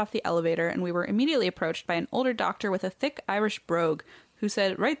stepped off the elevator and we were immediately approached by an older doctor with a thick Irish brogue who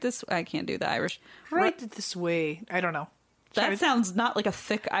said, right this... I can't do the Irish. Right this way. I don't know. That sounds not like a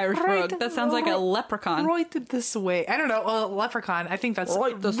thick Irish brogue. That sounds like a leprechaun. Right this way. I don't know. Well, leprechaun, I think that's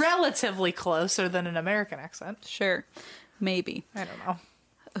relatively closer than an American accent. Sure. Maybe. I don't know.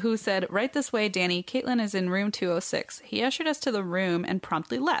 Who said, right this way, Danny. Caitlin is in room 206. He ushered us to the room and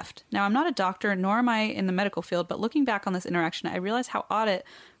promptly left. Now, I'm not a doctor, nor am I in the medical field, but looking back on this interaction, I realized how odd it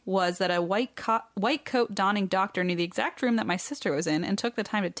was that a white coat donning doctor knew the exact room that my sister was in and took the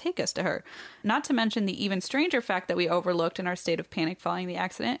time to take us to her. Not to mention the even stranger fact that we overlooked in our state of panic following the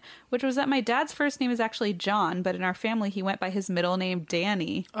accident, which was that my dad's first name is actually John, but in our family he went by his middle name,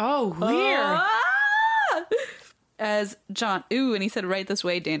 Danny. Oh, weird. As John, ooh, and he said, right this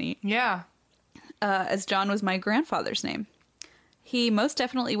way, Danny. Yeah. As John was my grandfather's name. He most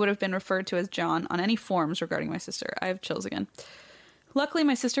definitely would have been referred to as John on any forms regarding my sister. I have chills again. Luckily,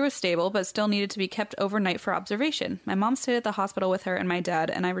 my sister was stable, but still needed to be kept overnight for observation. My mom stayed at the hospital with her and my dad,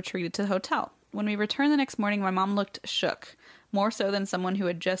 and I retreated to the hotel. When we returned the next morning, my mom looked shook, more so than someone who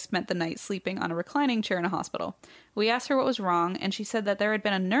had just spent the night sleeping on a reclining chair in a hospital. We asked her what was wrong, and she said that there had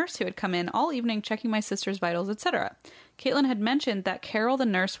been a nurse who had come in all evening checking my sister's vitals, etc. Caitlin had mentioned that Carol, the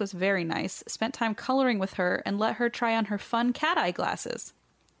nurse, was very nice, spent time coloring with her, and let her try on her fun cat eye glasses.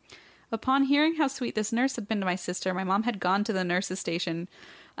 Upon hearing how sweet this nurse had been to my sister, my mom had gone to the nurse's station.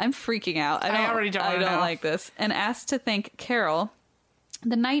 I'm freaking out. I don't like this. And asked to thank Carol,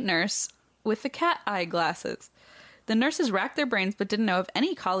 the night nurse, with the cat eye glasses. The nurses racked their brains but didn't know of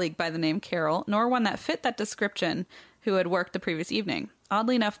any colleague by the name Carol, nor one that fit that description who had worked the previous evening.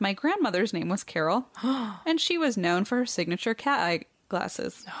 Oddly enough, my grandmother's name was Carol, and she was known for her signature cat eye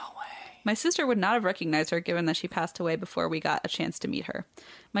glasses. No way. My sister would not have recognized her given that she passed away before we got a chance to meet her.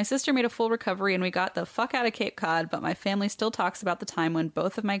 My sister made a full recovery and we got the fuck out of Cape Cod, but my family still talks about the time when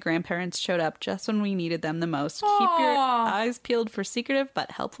both of my grandparents showed up just when we needed them the most. Keep your eyes peeled for secretive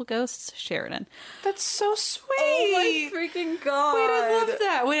but helpful ghosts, Sheridan. That's so sweet. Oh my freaking god. Wait, I love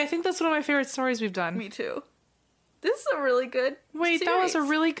that. Wait, I think that's one of my favorite stories we've done. Me too. This is a really good Wait, that was a series.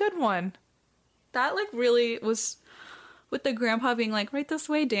 really good one. That like really was with the grandpa being like, right this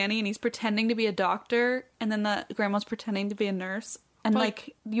way, Danny, and he's pretending to be a doctor, and then the grandma's pretending to be a nurse, and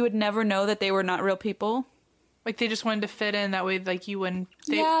like you would never know that they were not real people. Like they just wanted to fit in that way, like you wouldn't.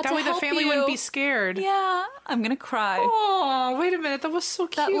 Yeah, that to way the help family you. wouldn't be scared. Yeah, I'm gonna cry. Oh, wait a minute, that was so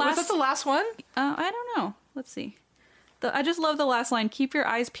cute. Was that the last one? I don't know. Let's see. I just love the last line. Keep your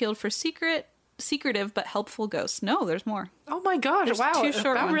eyes peeled for secretive but helpful ghosts. No, there's more. Oh my gosh! There's wow, two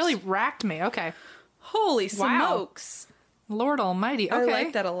short that ones. really racked me. Okay, Holy Wow. smokes! Lord Almighty. Okay, I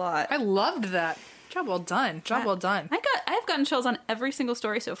like that a lot. I loved that. Job well done. Job well done. I've gotten chills on every single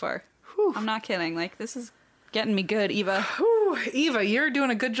story so far. Whew. I'm not kidding. Like this is getting me good, Eva. Whew, Eva, you're doing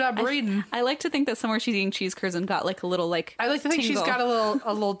a good job reading. I like to think that somewhere she's eating cheese curds and got like a little like. I like to think tingle. she's got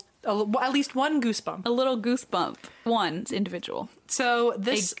a little, at least one goosebump. a little goosebump. One individual. So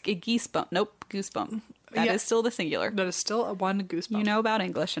this A geese bump. Nope, goosebump. That is Yeah. still the singular. that is still a one goosebump. You know about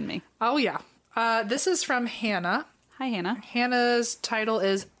English and me. Oh yeah. This is from Hannah. Hi, Hannah. Hannah's title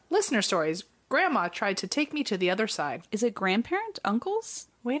is Listener Stories. Grandma tried to take me to the other side. Is it grandparent? Uncles?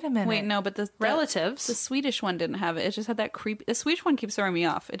 Wait a minute. Wait, no, but the Relatives. The Swedish one didn't have it. It just had that creepy. The Swedish one keeps throwing me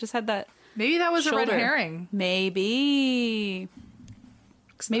off. It just had that. Maybe that was a red shoulder. herring. Maybe.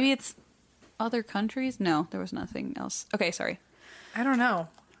 Maybe it's other countries. No, there was nothing else. Okay, sorry. I don't know.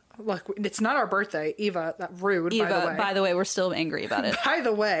 Look, it's not our birthday, Eva. That rude. Eva, By the way. we're still angry about it. By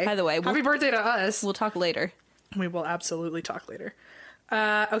the way, happy birthday to us. We'll talk later. We will absolutely talk later.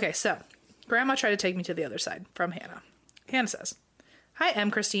 Okay, so Grandma tried to take me to the other side from Hannah. Hannah says, "Hi,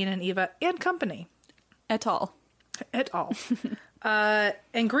 M, Christine, and Eva, and company Et al. et al.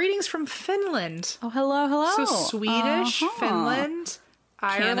 And greetings from Finland. Oh, hello, hello. So Swedish, Uh-huh. Finland,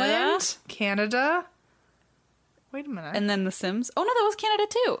 Ireland, Canada. Wait a minute. And then the Sims. Oh, no, that was Canada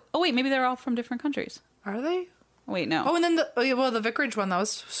too. Oh, wait, maybe they're all from different countries. Are they? Wait, no. Oh, and then the Vicarage one, that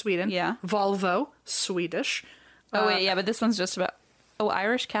was Sweden. Yeah. Volvo, Swedish. Oh, wait, yeah, but this one's just about... Oh,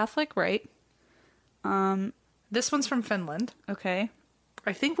 Irish Catholic, right? This one's from Finland. Okay.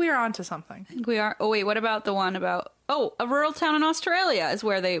 I think we are onto something. I think we are... Oh, wait, what about the one about... Oh, a rural town in Australia is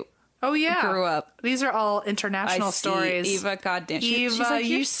where they Oh, yeah. grew up. These are all international I see. stories. Eva, goddamn. Eva, She's like,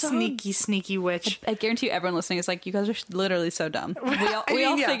 you "You're so sneaky witch. I guarantee you everyone listening is like, you guys are literally so dumb. We all, I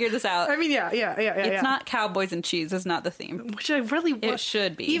mean, yeah. figured this out. I mean, yeah. It's not cowboys and cheese. It's not the theme. Which I really want. It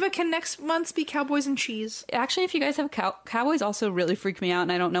should be. Eva, can next month be cowboys and cheese? Actually, if you guys have cowboys also really freak me out,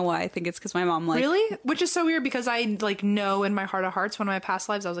 and I don't know why. I think it's because my mom like... Really? Which is so weird because I know in my heart of hearts one of my past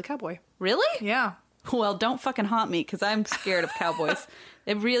lives I was a cowboy. Really? Yeah. Well, don't fucking haunt me because I'm scared of cowboys.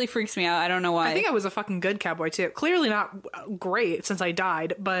 It really freaks me out. I don't know why. I think I was a fucking good cowboy too. Clearly not great since I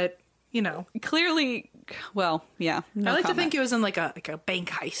died, but you know. Clearly, well, yeah. No I like to comment. think it was in like a bank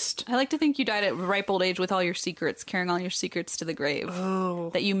heist. I like to think you died at ripe old age with all your secrets, carrying all your secrets to the grave.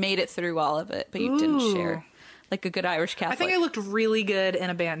 Oh. That you made it through all of it, but you didn't Ooh. share. Like a good Irish Catholic. I think I looked really good in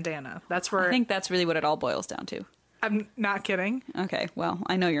a bandana. That's where I think that's really what it all boils down to. I'm not kidding. Okay, well,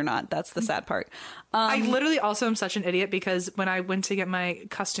 I know you're not. That's the sad part. I literally also am such an idiot because when I went to get my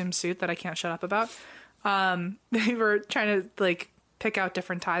costume suit that I can't shut up about, they were trying to like pick out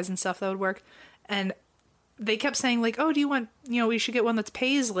different ties and stuff that would work. And they kept saying like, oh, do you want, we should get one that's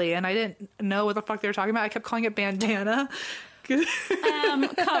paisley. And I didn't know what the fuck they were talking about. I kept calling it bandana.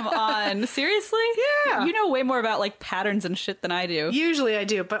 Come on. Seriously? Yeah. You know way more about like patterns and shit than I do. Usually I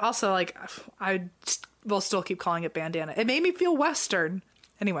do, but also like I will still keep calling it bandana. It made me feel Western.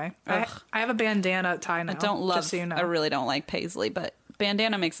 Anyway, I have a bandana tie now. I don't love, just so you know. I really don't like paisley, but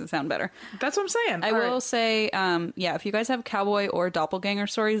bandana makes it sound better. That's what I'm saying. I All will right. say, yeah, if you guys have cowboy or doppelganger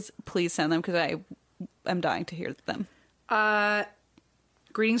stories, please send them because I am dying to hear them.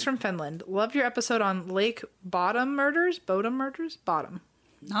 Greetings from Finland. Loved your episode on Lake Bottom murders. Bottom.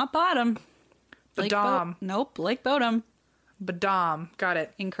 Not bottom. Badam. Nope, Lake Bodom. Badam. Got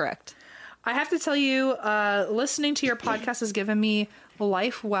it. Incorrect. I have to tell you, listening to your podcast has given me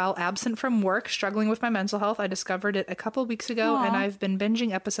life while absent from work, struggling with my mental health. I discovered it a couple weeks ago, and I've been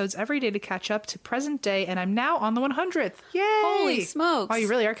binging episodes every day to catch up to present day, and I'm now on the 100th. Yay! Holy smokes. Wow, you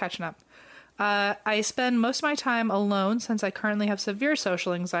really are catching up. I spend most of my time alone since I currently have severe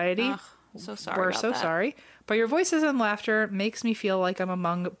social anxiety. Ugh, so sorry. We're about so that. sorry. But your voices and laughter makes me feel like I'm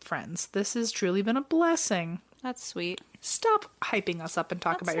among friends. This has truly been a blessing. That's sweet. Stop hyping us up and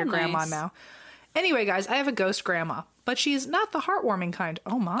talk That's about so your grandma nice. now. Anyway, guys, I have a ghost grandma, but she's not the heartwarming kind.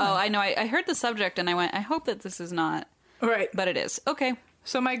 Oh, my. Oh, I know. I heard the subject and I went, I hope that this is not, Right. but it is. Okay.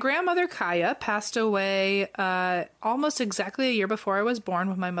 So my grandmother, Kaya, passed away almost exactly a year before I was born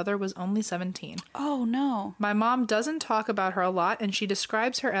when my mother was only 17. Oh, no. My mom doesn't talk about her a lot, and she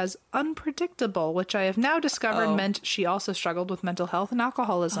describes her as unpredictable, which I have now discovered meant she also struggled with mental health and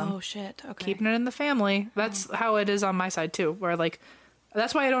alcoholism. Oh, shit. Okay. Keeping it in the family. That's how it is on my side, too, where, like,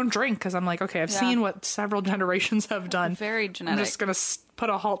 that's why I don't drink, because I'm like, okay, I've seen what several generations have done. Very genetic. I'm just going to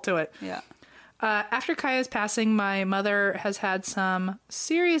put a halt to it. Yeah. After Kaya's passing, my mother has had some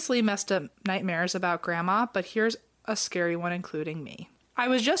seriously messed up nightmares about Grandma, but here's a scary one, including me. I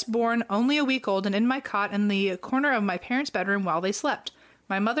was just born, only a week old, and in my cot in the corner of my parents' bedroom while they slept.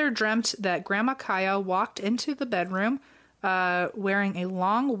 My mother dreamt that Grandma Kaya walked into the bedroom wearing a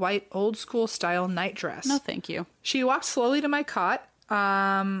long, white, old-school style nightdress. No, thank you. She walked slowly to my cot,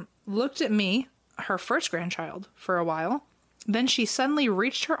 looked at me, her first grandchild, for a while. Then she suddenly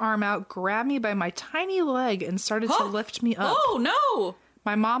reached her arm out, grabbed me by my tiny leg, and started to lift me up. Oh, no.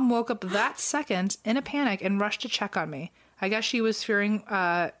 My mom woke up that second in a panic and rushed to check on me. I guess she was fearing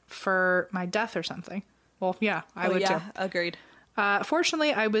for my death or something. Well, yeah, I would too. Agreed.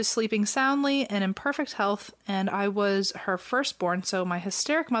 Fortunately, I was sleeping soundly and in perfect health, and I was her firstborn, so my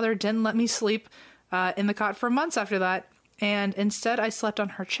hysteric mother didn't let me sleep in the cot for months after that. And instead, I slept on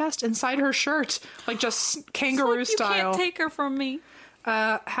her chest inside her shirt, like just kangaroo style. You can't take her from me.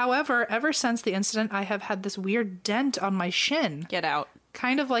 However, ever since the incident, I have had this weird dent on my shin. Get out.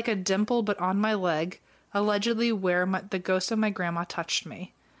 Kind of like a dimple, but on my leg, allegedly where the ghost of my grandma touched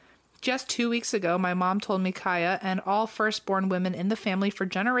me. Just 2 weeks ago, my mom told me Kaya and all firstborn women in the family for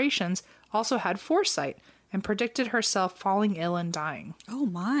generations also had foresight and predicted herself falling ill and dying. Oh,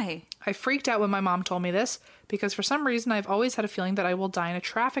 my. I freaked out when my mom told me this because for some reason I've always had a feeling that I will die in a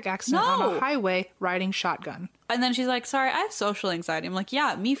traffic accident on a highway riding shotgun. And then she's like, sorry, I have social anxiety. I'm like,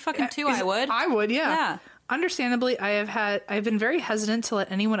 yeah, me fucking too, I would. I would, yeah. Yeah. Understandably, I've been very hesitant to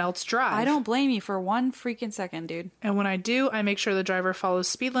let anyone else drive. I don't blame you for one freaking second, dude. And when I do, I make sure the driver follows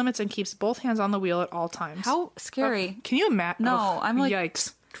speed limits and keeps both hands on the wheel at all times. How scary. Can you imagine? No, I'm like,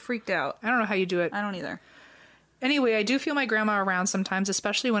 yikes. freaked out. I don't know how you do it. I don't either. Anyway, I do feel my grandma around sometimes,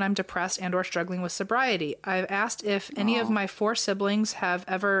 especially when I'm depressed and or struggling with sobriety. I've asked if any of my 4 siblings have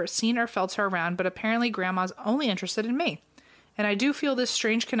ever seen or felt her around, but apparently grandma's only interested in me. And I do feel this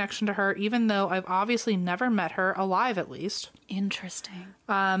strange connection to her, even though I've obviously never met her, alive at least. Interesting.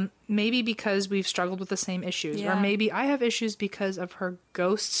 Maybe because we've struggled with the same issues. Yeah. Or maybe I have issues because of her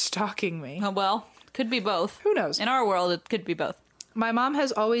ghost stalking me. Well, could be both. Who knows? In our world, it could be both. My mom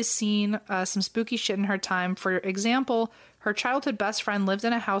has always seen some spooky shit in her time. For example, her childhood best friend lived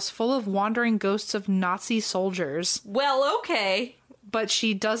in a house full of wandering ghosts of Nazi soldiers. Well, okay. But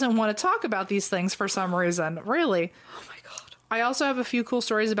she doesn't want to talk about these things for some reason. Really? Oh my god. I also have a few cool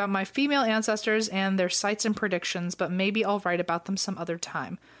stories about my female ancestors and their sights and predictions, but maybe I'll write about them some other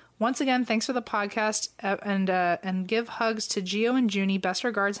time. Once again, thanks for the podcast, and give hugs to Gio and Junie. Best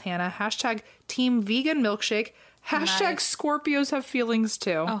regards, Hannah. Hashtag Team Vegan Milkshake. Hashtag Nice. Scorpios have feelings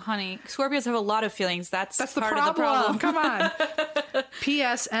too. Oh, honey. Scorpios have a lot of feelings. That's That's the part problem. of the problem. Come on.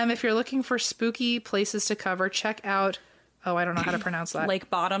 P.S. If you're looking for spooky places to cover, check out. Oh, I don't know how to pronounce that. Lake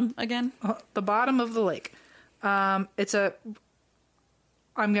Bottom again. The bottom of the lake. It's a.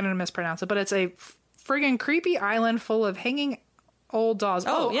 I'm gonna mispronounce it, but it's a friggin' creepy island full of hanging old dolls.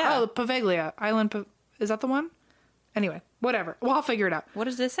 Oh, yeah. Oh, Paveglia Island. Is that the one? Anyway, whatever. Well, I'll figure it out. What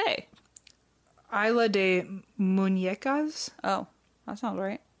does this say? Isla de Muñecas? Oh, that sounds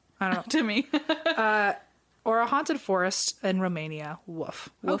right. I don't know. To me. Or a haunted forest in Romania. Woof.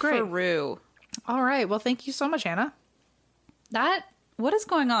 Oh, great. Woofaroo. All right. Well, thank you so much, Hannah. What is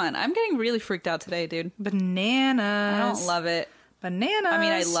going on? I'm getting really freaked out today, dude. Bananas. I don't love it. Bananas. I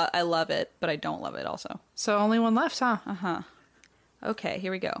mean, I love it, but I don't love it also. So only one left, huh? Okay,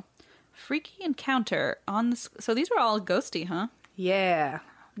 here we go. Freaky encounter on the... So these were all ghosty, huh? Yeah.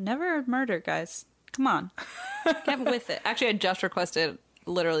 Never murder, guys. Come on. Get with it. Actually, I just requested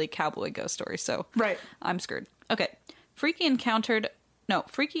literally cowboy ghost story, so Right. I'm screwed. Okay. Freaky encounter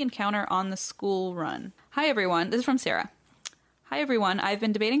on the school run. Hi, everyone. This is from Sarah. Hi, everyone. I've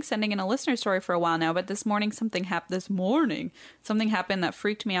been debating sending in a listener story for a while now, but this morning something happened that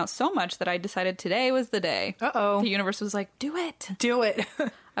freaked me out so much that I decided today was the day. Uh-oh. The universe was like, do it. Do it.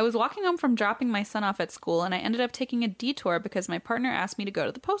 I was walking home from dropping my son off at school, and I ended up taking a detour because my partner asked me to go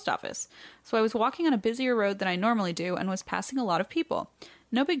to the post office. So I was walking on a busier road than I normally do and was passing a lot of people.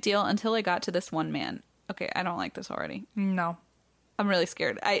 No big deal until I got to this one man. Okay, I don't like this already. No. I'm really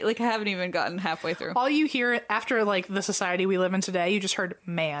scared. I haven't even gotten halfway through. All you hear after like the society we live in today, you just heard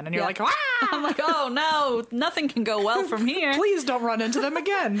man, and you're like, ah! I'm like, oh no, nothing can go well from here. Please don't run into them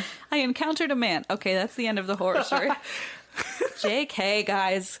again. I encountered a man. Okay, that's the end of the horror story. JK,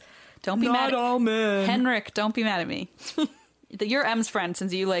 guys. Don't be mad. Not all men. Henrik, don't be mad at me. You're M's friend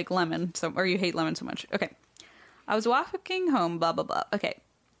since you like lemon, or you hate lemon so much. Okay. I was walking home, blah, blah, blah. Okay.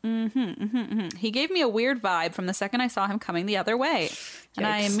 He gave me a weird vibe from the second I saw him coming the other way. And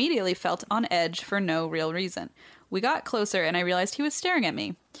I immediately felt on edge for no real reason. We got closer and I realized he was staring at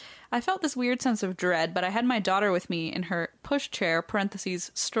me. I felt this weird sense of dread, but I had my daughter with me in her pushchair,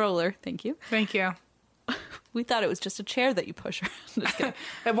 parentheses, stroller. Thank you. Thank you. We thought it was just a chair that you push around. Just kidding.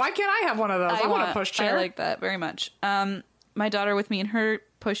 And why can't I have one of those? I want a push chair. I like that very much. My daughter with me in her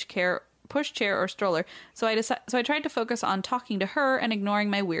pushchair or stroller. So I tried to focus on talking to her and ignoring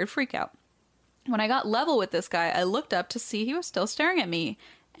my weird freak out. When I got level with this guy, I looked up to see he was still staring at me.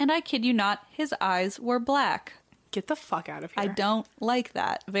 And I kid you not, his eyes were black. Get the fuck out of here. I don't like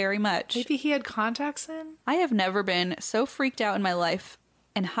that very much. Maybe he had contacts in? I have never been so freaked out in my life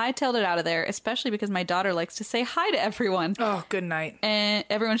and hightailed it out of there, especially because my daughter likes to say hi to everyone. Oh, good night. And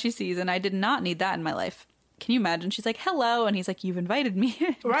everyone she sees, and I did not need that in my life. Can you imagine? She's like, hello, and he's like, you've invited me.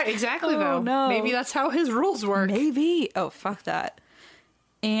 Right, exactly, though. No. Maybe that's how his rules work. Maybe. Oh, fuck that.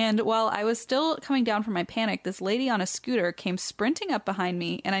 And while I was still coming down from my panic, this lady on a scooter came sprinting up behind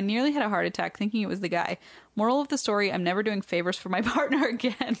me, and I nearly had a heart attack thinking it was the guy. Moral of the story, I'm never doing favors for my partner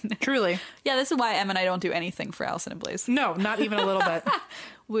again. Truly. Yeah, this is why Em and I don't do anything for Allison and Blaze. No, not even a little bit.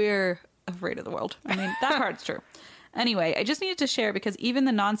 We're afraid of the world. I mean, that part's true. Anyway, I just needed to share because even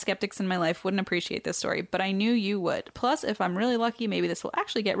the non-skeptics in my life wouldn't appreciate this story, but I knew you would. Plus, if I'm really lucky, maybe this will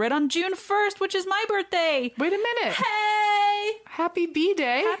actually get read on June 1st, which is my birthday. Wait a minute. Hey! Happy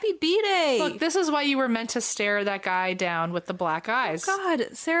B-Day. Happy B-Day. Look, this is why you were meant to stare that guy down with the black eyes. God,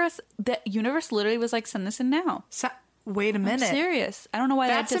 Sarah, the universe literally was like, send this in now. Wait a minute. I'm serious. I don't know why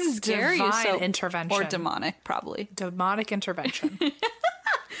that's that had to scare you so. Intervention. Or demonic, probably. Demonic intervention.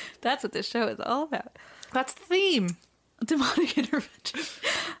 That's what this show is all about. That's the theme. Demonic intervention.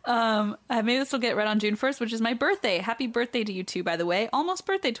 Maybe this will get read on June 1st, which is my birthday. Happy birthday to you two, by the way. Almost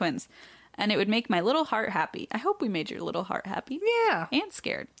birthday twins. And it would make my little heart happy. I hope we made your little heart happy. Yeah. And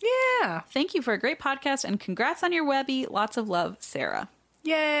scared. Yeah. Thank you for a great podcast and congrats on your Webby. Lots of love, Sarah.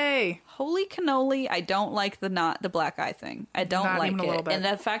 Yay. Holy cannoli, I don't like the black eye thing. I don't Not like even it. a little bit. And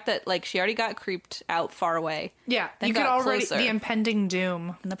the fact that like she already got creeped out far away. Yeah. Then You could got already closer, the impending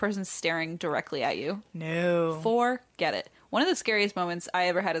doom. and the person's staring directly at you. No. Forget it. One of the scariest moments I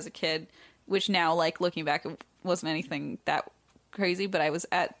ever had as a kid, which now, like, looking back, it wasn't anything that crazy, but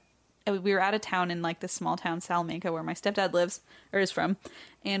we were out of town in, like, this small town, Salamanca, where my stepdad lives, or is from,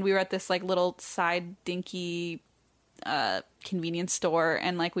 and we were at this, like, little side dinky convenience store,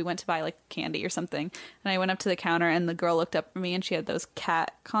 and, like, we went to buy, like, candy or something, and I went up to the counter, and the girl looked up at me, and she had those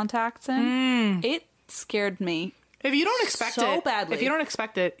cat contacts in. It scared me. If you don't expect so it, badly. If you don't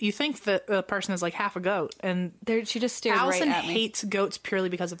expect it, you think that the person is like half a goat, and She just stared Allison right at me. hates goats purely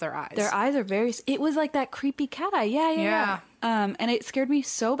because of their eyes. Their eyes are very... It was like that creepy cat eye. Yeah. And it scared me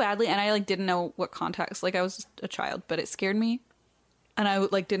so badly, and I, like, didn't know what context. Like, I was a child, but it scared me, and I,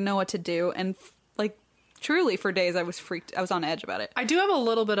 like, didn't know what to do, and, like, truly, for days, I was freaked. I was on edge about it. I do have a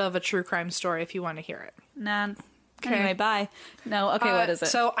little bit of a true crime story if you want to hear it. Nah. Anyway, bye. No, okay, what is it?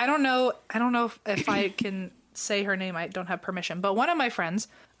 So, I don't know if I can say her name. I don't have permission. But one of my friends,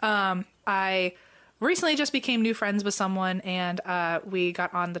 I recently just became new friends with someone, and we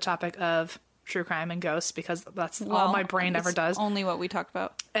got on the topic of true crime and ghosts because that's all my brain ever does. Only what we talked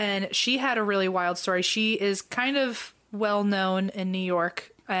about. And she had a really wild story. She is kind of well known in New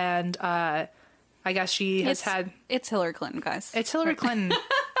York, and I guess she has had... It's Hillary Clinton, guys. It's Hillary Clinton.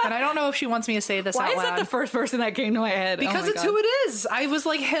 And I don't know if she wants me to say this out loud. Why is that the first person that came to my head? Because it's who it is. I was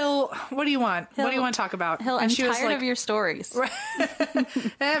like, Hill, what do you want? What do you want to talk about? Hill, and I'm she was tired like, of your stories.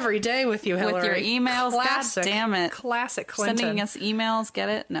 every day with you, Hillary. With your emails. Classic, God damn it. Classic Clinton. Sending us emails. Get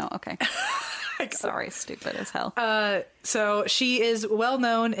it? No, okay. Sorry, stupid as hell. So she is well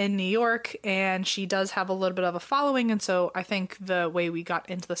known in New York, and she does have a little bit of a following. And so I think the way we got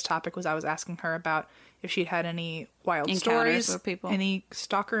into this topic was I was asking her about if she'd had any wild Encounters stories with people. any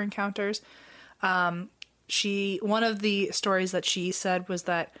stalker encounters. One of the stories that she said was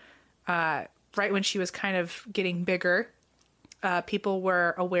that right when she was kind of getting bigger, people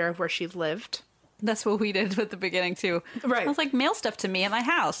were aware of where she lived. That's what we did at the beginning, too. Right. I was like, mail stuff to me at my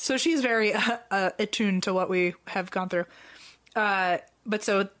house. So she's very attuned to what we have gone through. But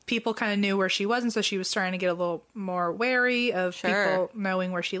so people kind of knew where she was, and so she was starting to get a little more wary of people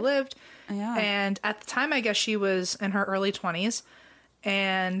knowing where she lived. Yeah. And at the time, I guess she was in her early 20s.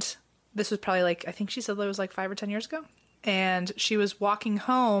 And this was probably like, I think she said it was like 5 or 10 years ago. And she was walking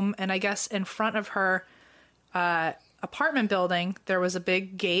home, and I guess in front of her apartment building, there was a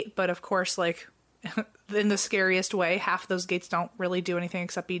big gate. But of course, like in the scariest way, half of those gates don't really do anything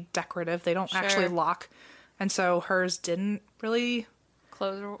except be decorative. They don't actually lock. And so hers didn't really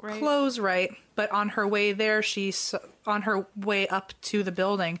close right. But on her way there, on her way up to the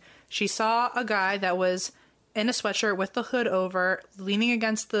building, she saw a guy that was in a sweatshirt with the hood over, leaning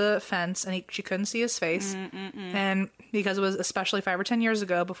against the fence, and she couldn't see his face. And because it was especially 5 or 10 years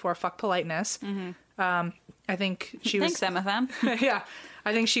ago, before fuck politeness, I think she was... Thanks, MFM. Yeah.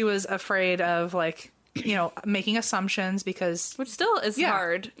 I think she was afraid of, like, you know, making assumptions because... Which still is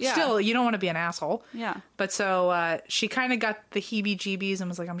hard. Yeah. Still, you don't want to be an asshole. Yeah. But so she kind of got the heebie-jeebies and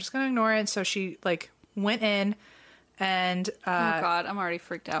was like, I'm just going to ignore it. So she, like, went in and... oh, God. I'm already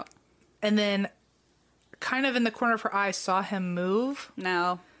freaked out. And then... kind of in the corner of her eye saw him move.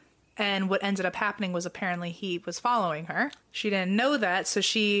 No. And what ended up happening was apparently he was following her. She didn't know that, so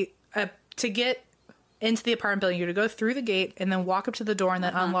she to get into the apartment building, you had to go through the gate and then walk up to the door and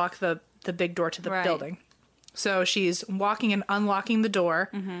then unlock the big door to the building. So she's walking and unlocking the door,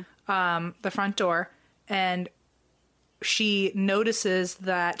 the front door, and she notices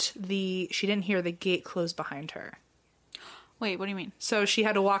that she didn't hear the gate close behind her. Wait, what do you mean? So she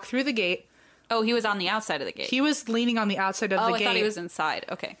had to walk through the gate. Oh, he was on the outside of the gate. He was leaning on the outside of the gate. I thought he was inside.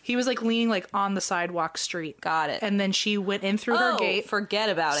 Okay. He was like leaning like on the sidewalk street. Got it. And then she went in through her gate. Forget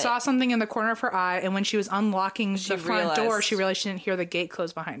about it. Saw something in the corner of her eye, and when she was unlocking the front door, she realized she didn't hear the gate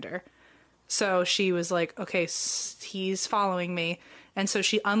close behind her. So she was like, okay, he's following me. And so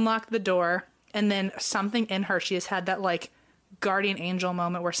she unlocked the door, and then something in her, she has had that like guardian angel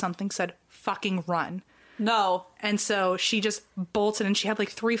moment where something said, fucking run. No. And so she just bolted, and she had like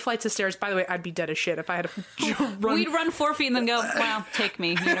 3 flights of stairs. By the way, I'd be dead as shit if I had to run. We'd run 4 feet and then go, wow, take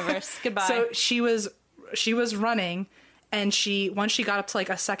me, universe. Goodbye. So she was running, and once she got up to like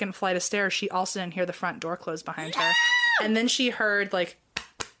a second flight of stairs, she also didn't hear the front door close behind her. And then she heard like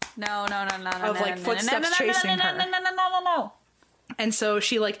no, footsteps chasing her. No. And so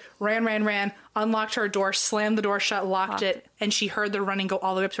she like ran, unlocked her door, slammed the door shut, locked it, and she heard the running go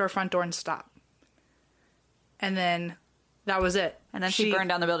all the way up to her front door and stop. And then that was it. And then she burned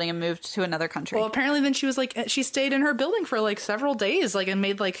down the building and moved to another country. Well, apparently then she was like, she stayed in her building for like several days, like, and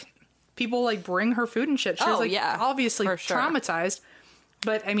made like people like bring her food and shit. She was like obviously traumatized.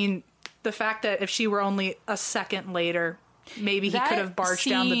 But I mean, the fact that if she were only a second later, maybe he could have barged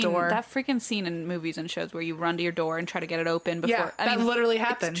down the door. That freaking scene in movies and shows where you run to your door and try to get it open before. Yeah, that literally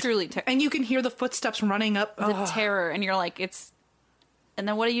happened. It's truly and you can hear the footsteps running up. The terror, and you're like, and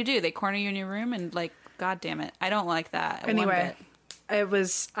then what do? They corner you in your room and like, God damn it. I don't like that. Anyway, it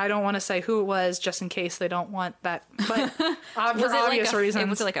was, I don't want to say who it was just in case they don't want that, but for obvious reasons.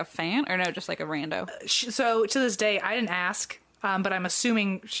 Was it like a fan or no, just like a rando? So to this day, I didn't ask, but I'm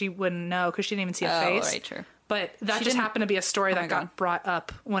assuming she wouldn't know because she didn't even see a face. Oh, right, true. But that just happened to be a story that got brought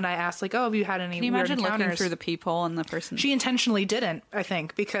up when I asked, like, oh, have you had any weird encounters? Can you imagine looking through the peephole and the person? She intentionally didn't, I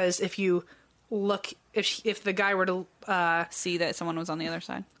think, because if you look, if the guy were to see that someone was on the other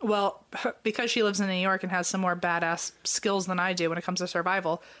side, well, because she lives in New York and has some more badass skills than I do when it comes to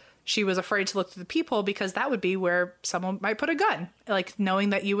survival, she was afraid to look through the peephole because that would be where someone might put a gun, like knowing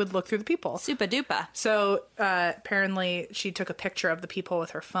that you would look through the peephole. Super duper. So apparently she took a picture of the peephole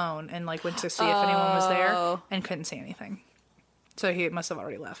with her phone and like went to see if anyone was there and couldn't see anything. So he must have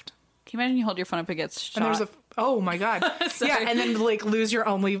already left. Can you imagine you hold your phone up against shot? And there's oh my God. Yeah, and then like lose your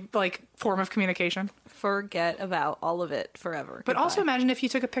only like form of communication. Forget about all of it forever. But also imagine if you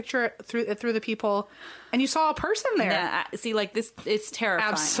took a picture through the peephole and you saw a person there. Yeah, see, like this, it's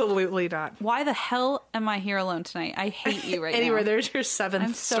terrifying. Absolutely not. Why the hell am I here alone tonight? I hate you right now. Anyway, there's your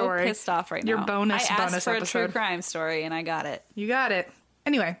 7th story. I'm so pissed off right now. Your bonus I asked for episode. a true crime story and I got it. You got it.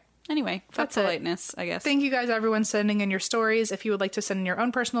 Anyway, fuck politeness, I guess. Thank you guys, everyone, sending in your stories. If you would like to send in your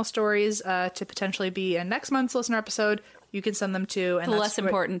own personal stories to potentially be in next month's listener episode, you can send them to... And the less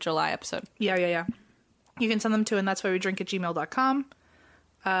important July episode. Yeah. You can send them to, and that's why we drink at gmail.com.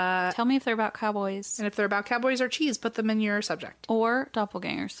 Tell me if they're about cowboys. And if they're about cowboys or cheese, put them in your subject. Or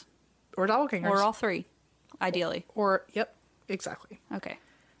doppelgangers. Or all 3, ideally. Yep, exactly. Okay.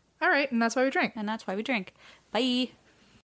 All right, and that's why we drink. Bye.